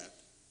are you at?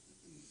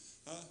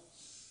 Huh?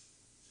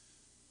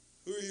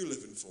 Who are you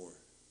living for?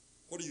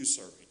 What are you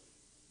serving?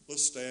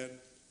 Let's stand.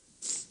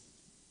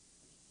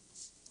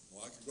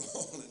 Well, I could go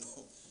on and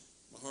on.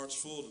 My heart's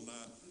full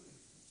tonight.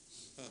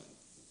 Huh.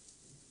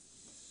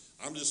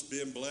 I'm just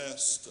being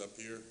blessed up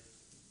here.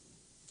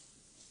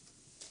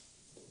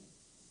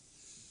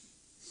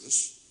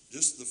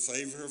 Just the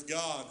favor of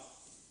God.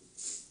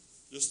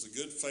 Just the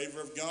good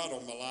favor of God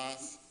on my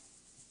life.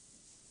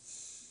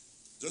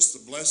 Just the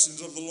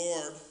blessings of the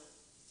Lord.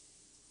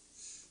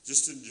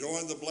 Just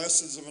enjoying the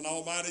blessings of an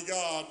almighty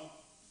God.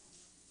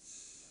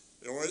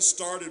 You know, it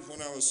started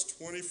when I was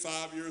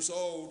 25 years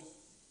old.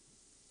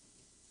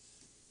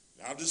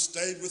 I've just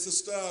stayed with the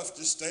stuff,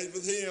 just stayed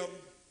with him.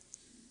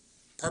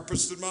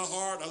 Purposed in my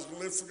heart, I was going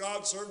to live for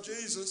God, serve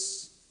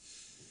Jesus.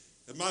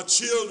 And my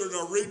children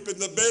are reaping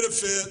the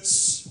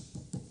benefits.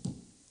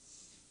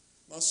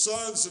 My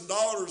sons and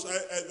daughters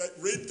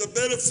reap the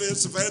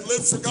benefits if they had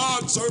lived for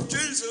God and served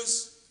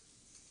Jesus.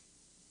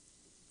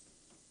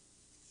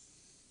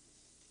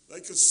 They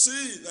could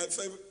see that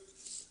favor.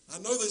 I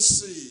know they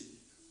see.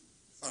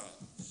 My.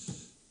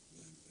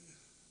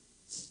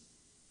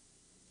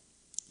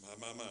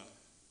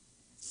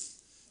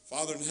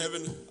 Father in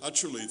heaven, I'm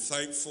truly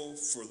thankful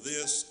for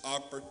this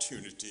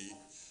opportunity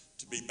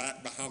to be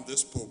back behind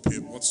this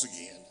pulpit once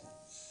again,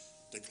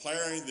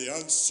 declaring the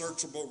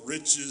unsearchable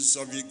riches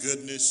of your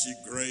goodness,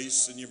 your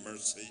grace, and your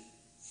mercy,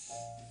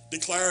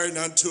 declaring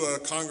unto a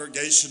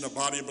congregation, a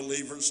body of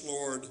believers,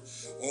 Lord,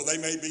 oh, they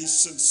may be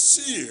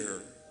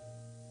sincere,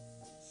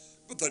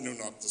 but they know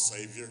not the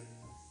Savior.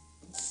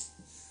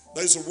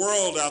 There's a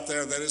world out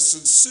there that is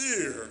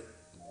sincere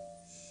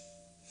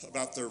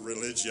about their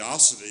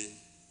religiosity,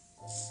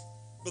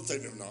 but they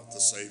know not the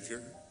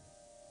Savior.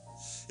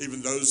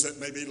 Even those that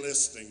may be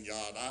listening,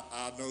 God,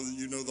 I know that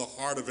you know the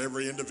heart of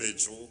every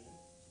individual.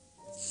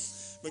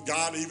 But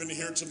God, even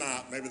here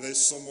tonight, maybe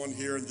there's someone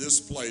here in this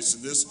place,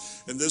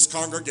 in this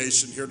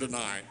congregation here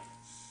tonight,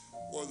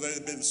 where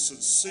they've been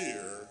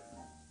sincere,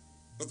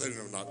 but they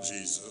know not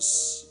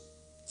Jesus.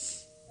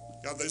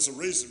 God, there's a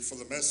reason for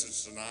the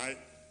message tonight.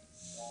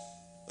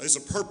 There's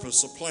a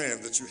purpose, a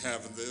plan that you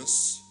have in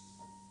this.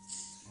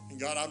 And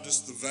God, I'm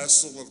just the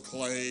vessel of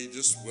clay,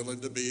 just willing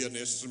to be an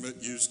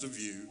instrument used of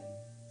you,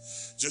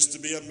 just to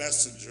be a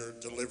messenger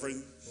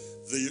delivering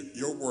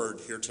your word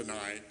here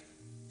tonight.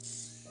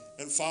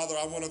 And Father,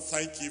 I want to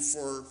thank you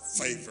for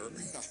favor.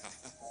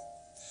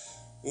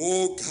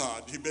 Oh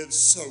God, you've been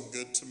so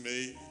good to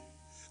me.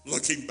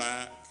 Looking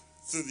back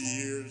through the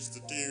years,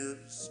 the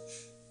tears,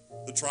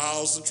 the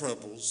trials, the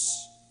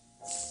troubles,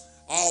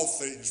 all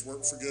things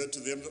work for good to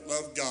them that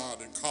love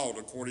God and called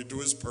according to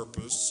his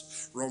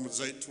purpose. Romans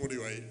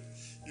 8:28.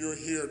 You're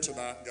here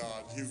tonight,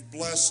 God. You've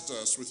blessed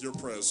us with your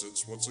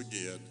presence once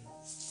again.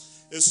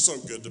 It's so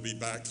good to be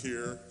back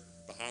here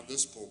behind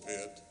this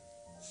pulpit.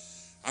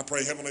 I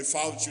pray, Heavenly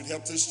Father, that you'd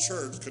help this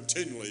church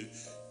continually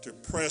to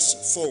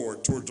press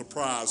forward toward the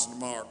prize and the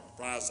mark,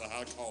 the prize of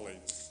high calling,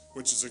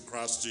 which is in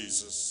Christ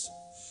Jesus.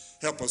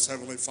 Help us,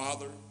 Heavenly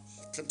Father,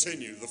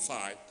 continue the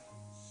fight.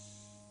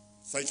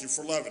 Thank you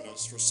for loving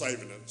us, for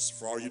saving us,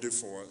 for all you do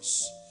for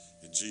us.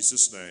 In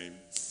Jesus' name.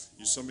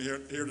 You somebody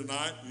here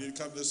tonight, you need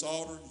to come to this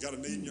altar, you got a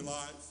need in your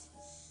life,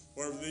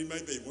 whatever the need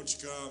may be, won't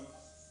you come?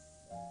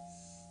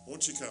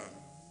 Won't you come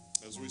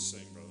as we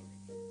sing, brother?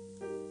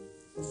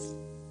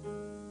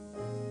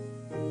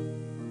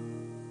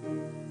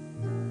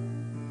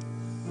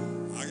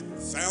 I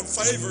found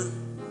favor.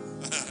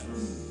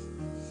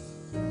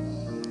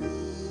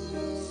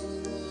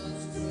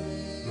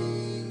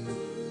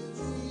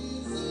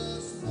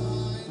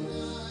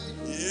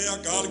 Yeah,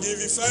 God will give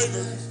you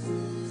favor.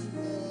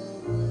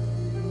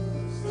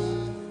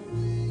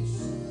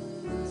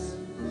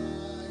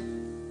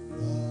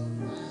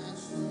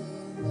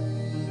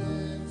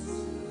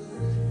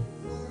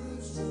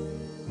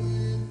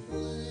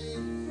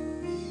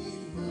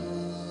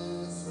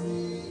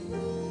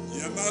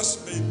 You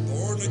must be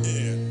born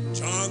again.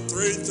 John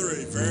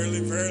 3:3.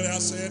 Verily, verily, I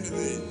say unto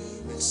thee,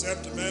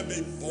 except a man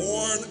be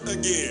born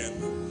again,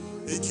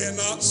 he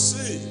cannot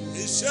see.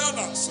 He shall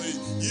not see.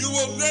 You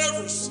will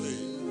never see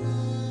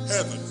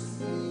heaven.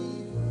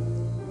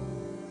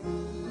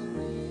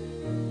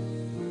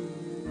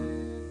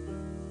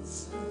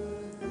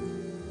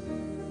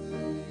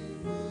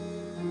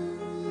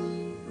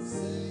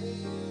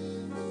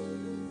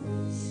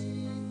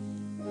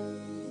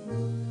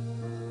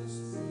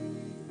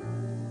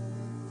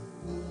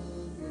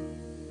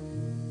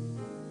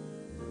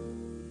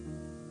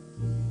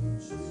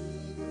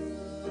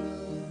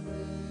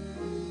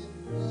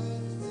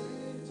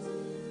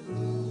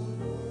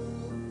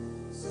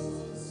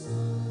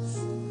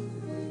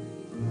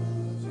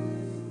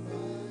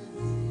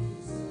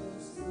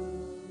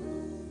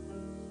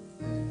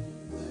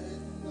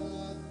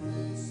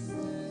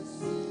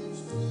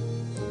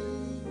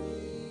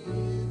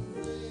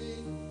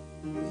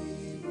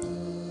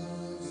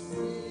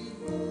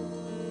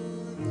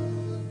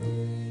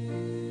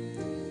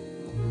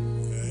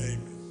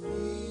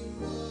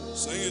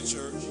 Sing it,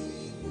 church.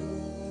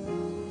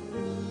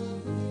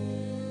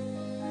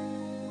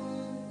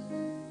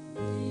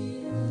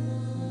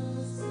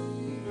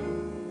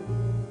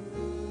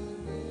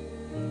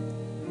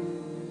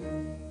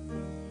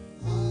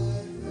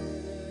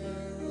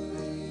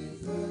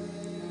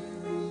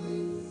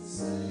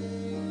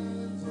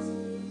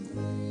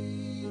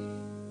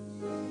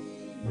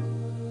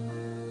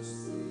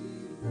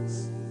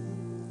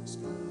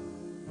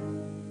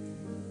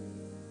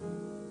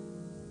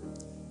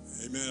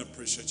 Amen. I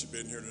appreciate you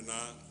being here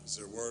tonight. Is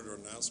there a word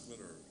or announcement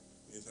or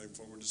anything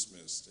before we're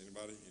dismissed?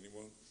 Anybody?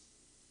 Anyone?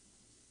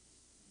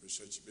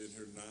 Appreciate you being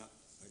here tonight.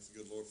 Thank the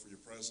good Lord for your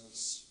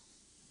presence.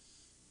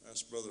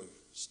 Ask Brother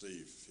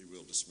Steve if he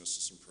will dismiss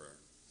us in prayer.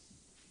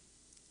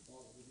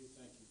 Father, we do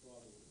thank you,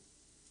 Father,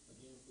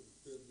 again for the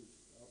privilege,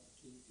 the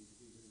opportunity to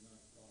be here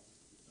tonight, Father.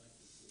 We thank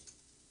you for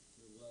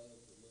your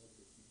love, the love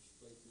that you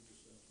displayed through your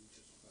Son,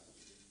 Jesus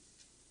Christ,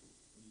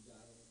 when you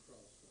died on the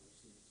cross for our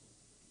sins.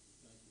 We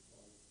thank you,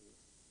 Father, for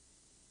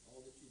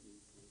all that you do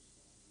for us,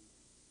 Father. We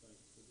thank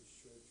you for this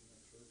church and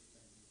our church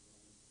family,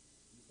 Father.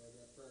 You've heard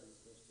our prayer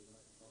request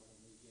tonight, Father,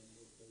 and we again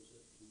lift those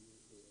up to you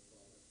as well,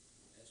 Father,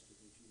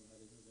 asking that you might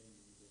intervene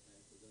on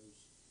behalf of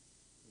those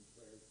in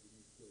prayer for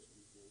your request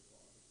before,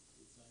 Father.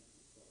 We thank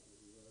you, Father.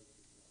 We love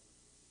you, Father.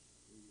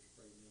 We just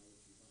pray now that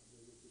you might be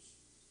with us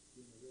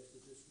during the rest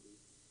of this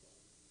week,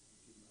 Father,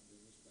 that you might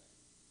bring us back.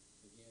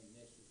 Again,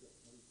 next week at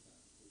 20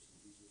 times. In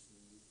Jesus'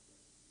 name we pray.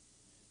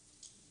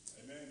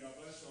 Amen. Amen. God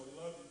bless you. We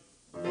love you.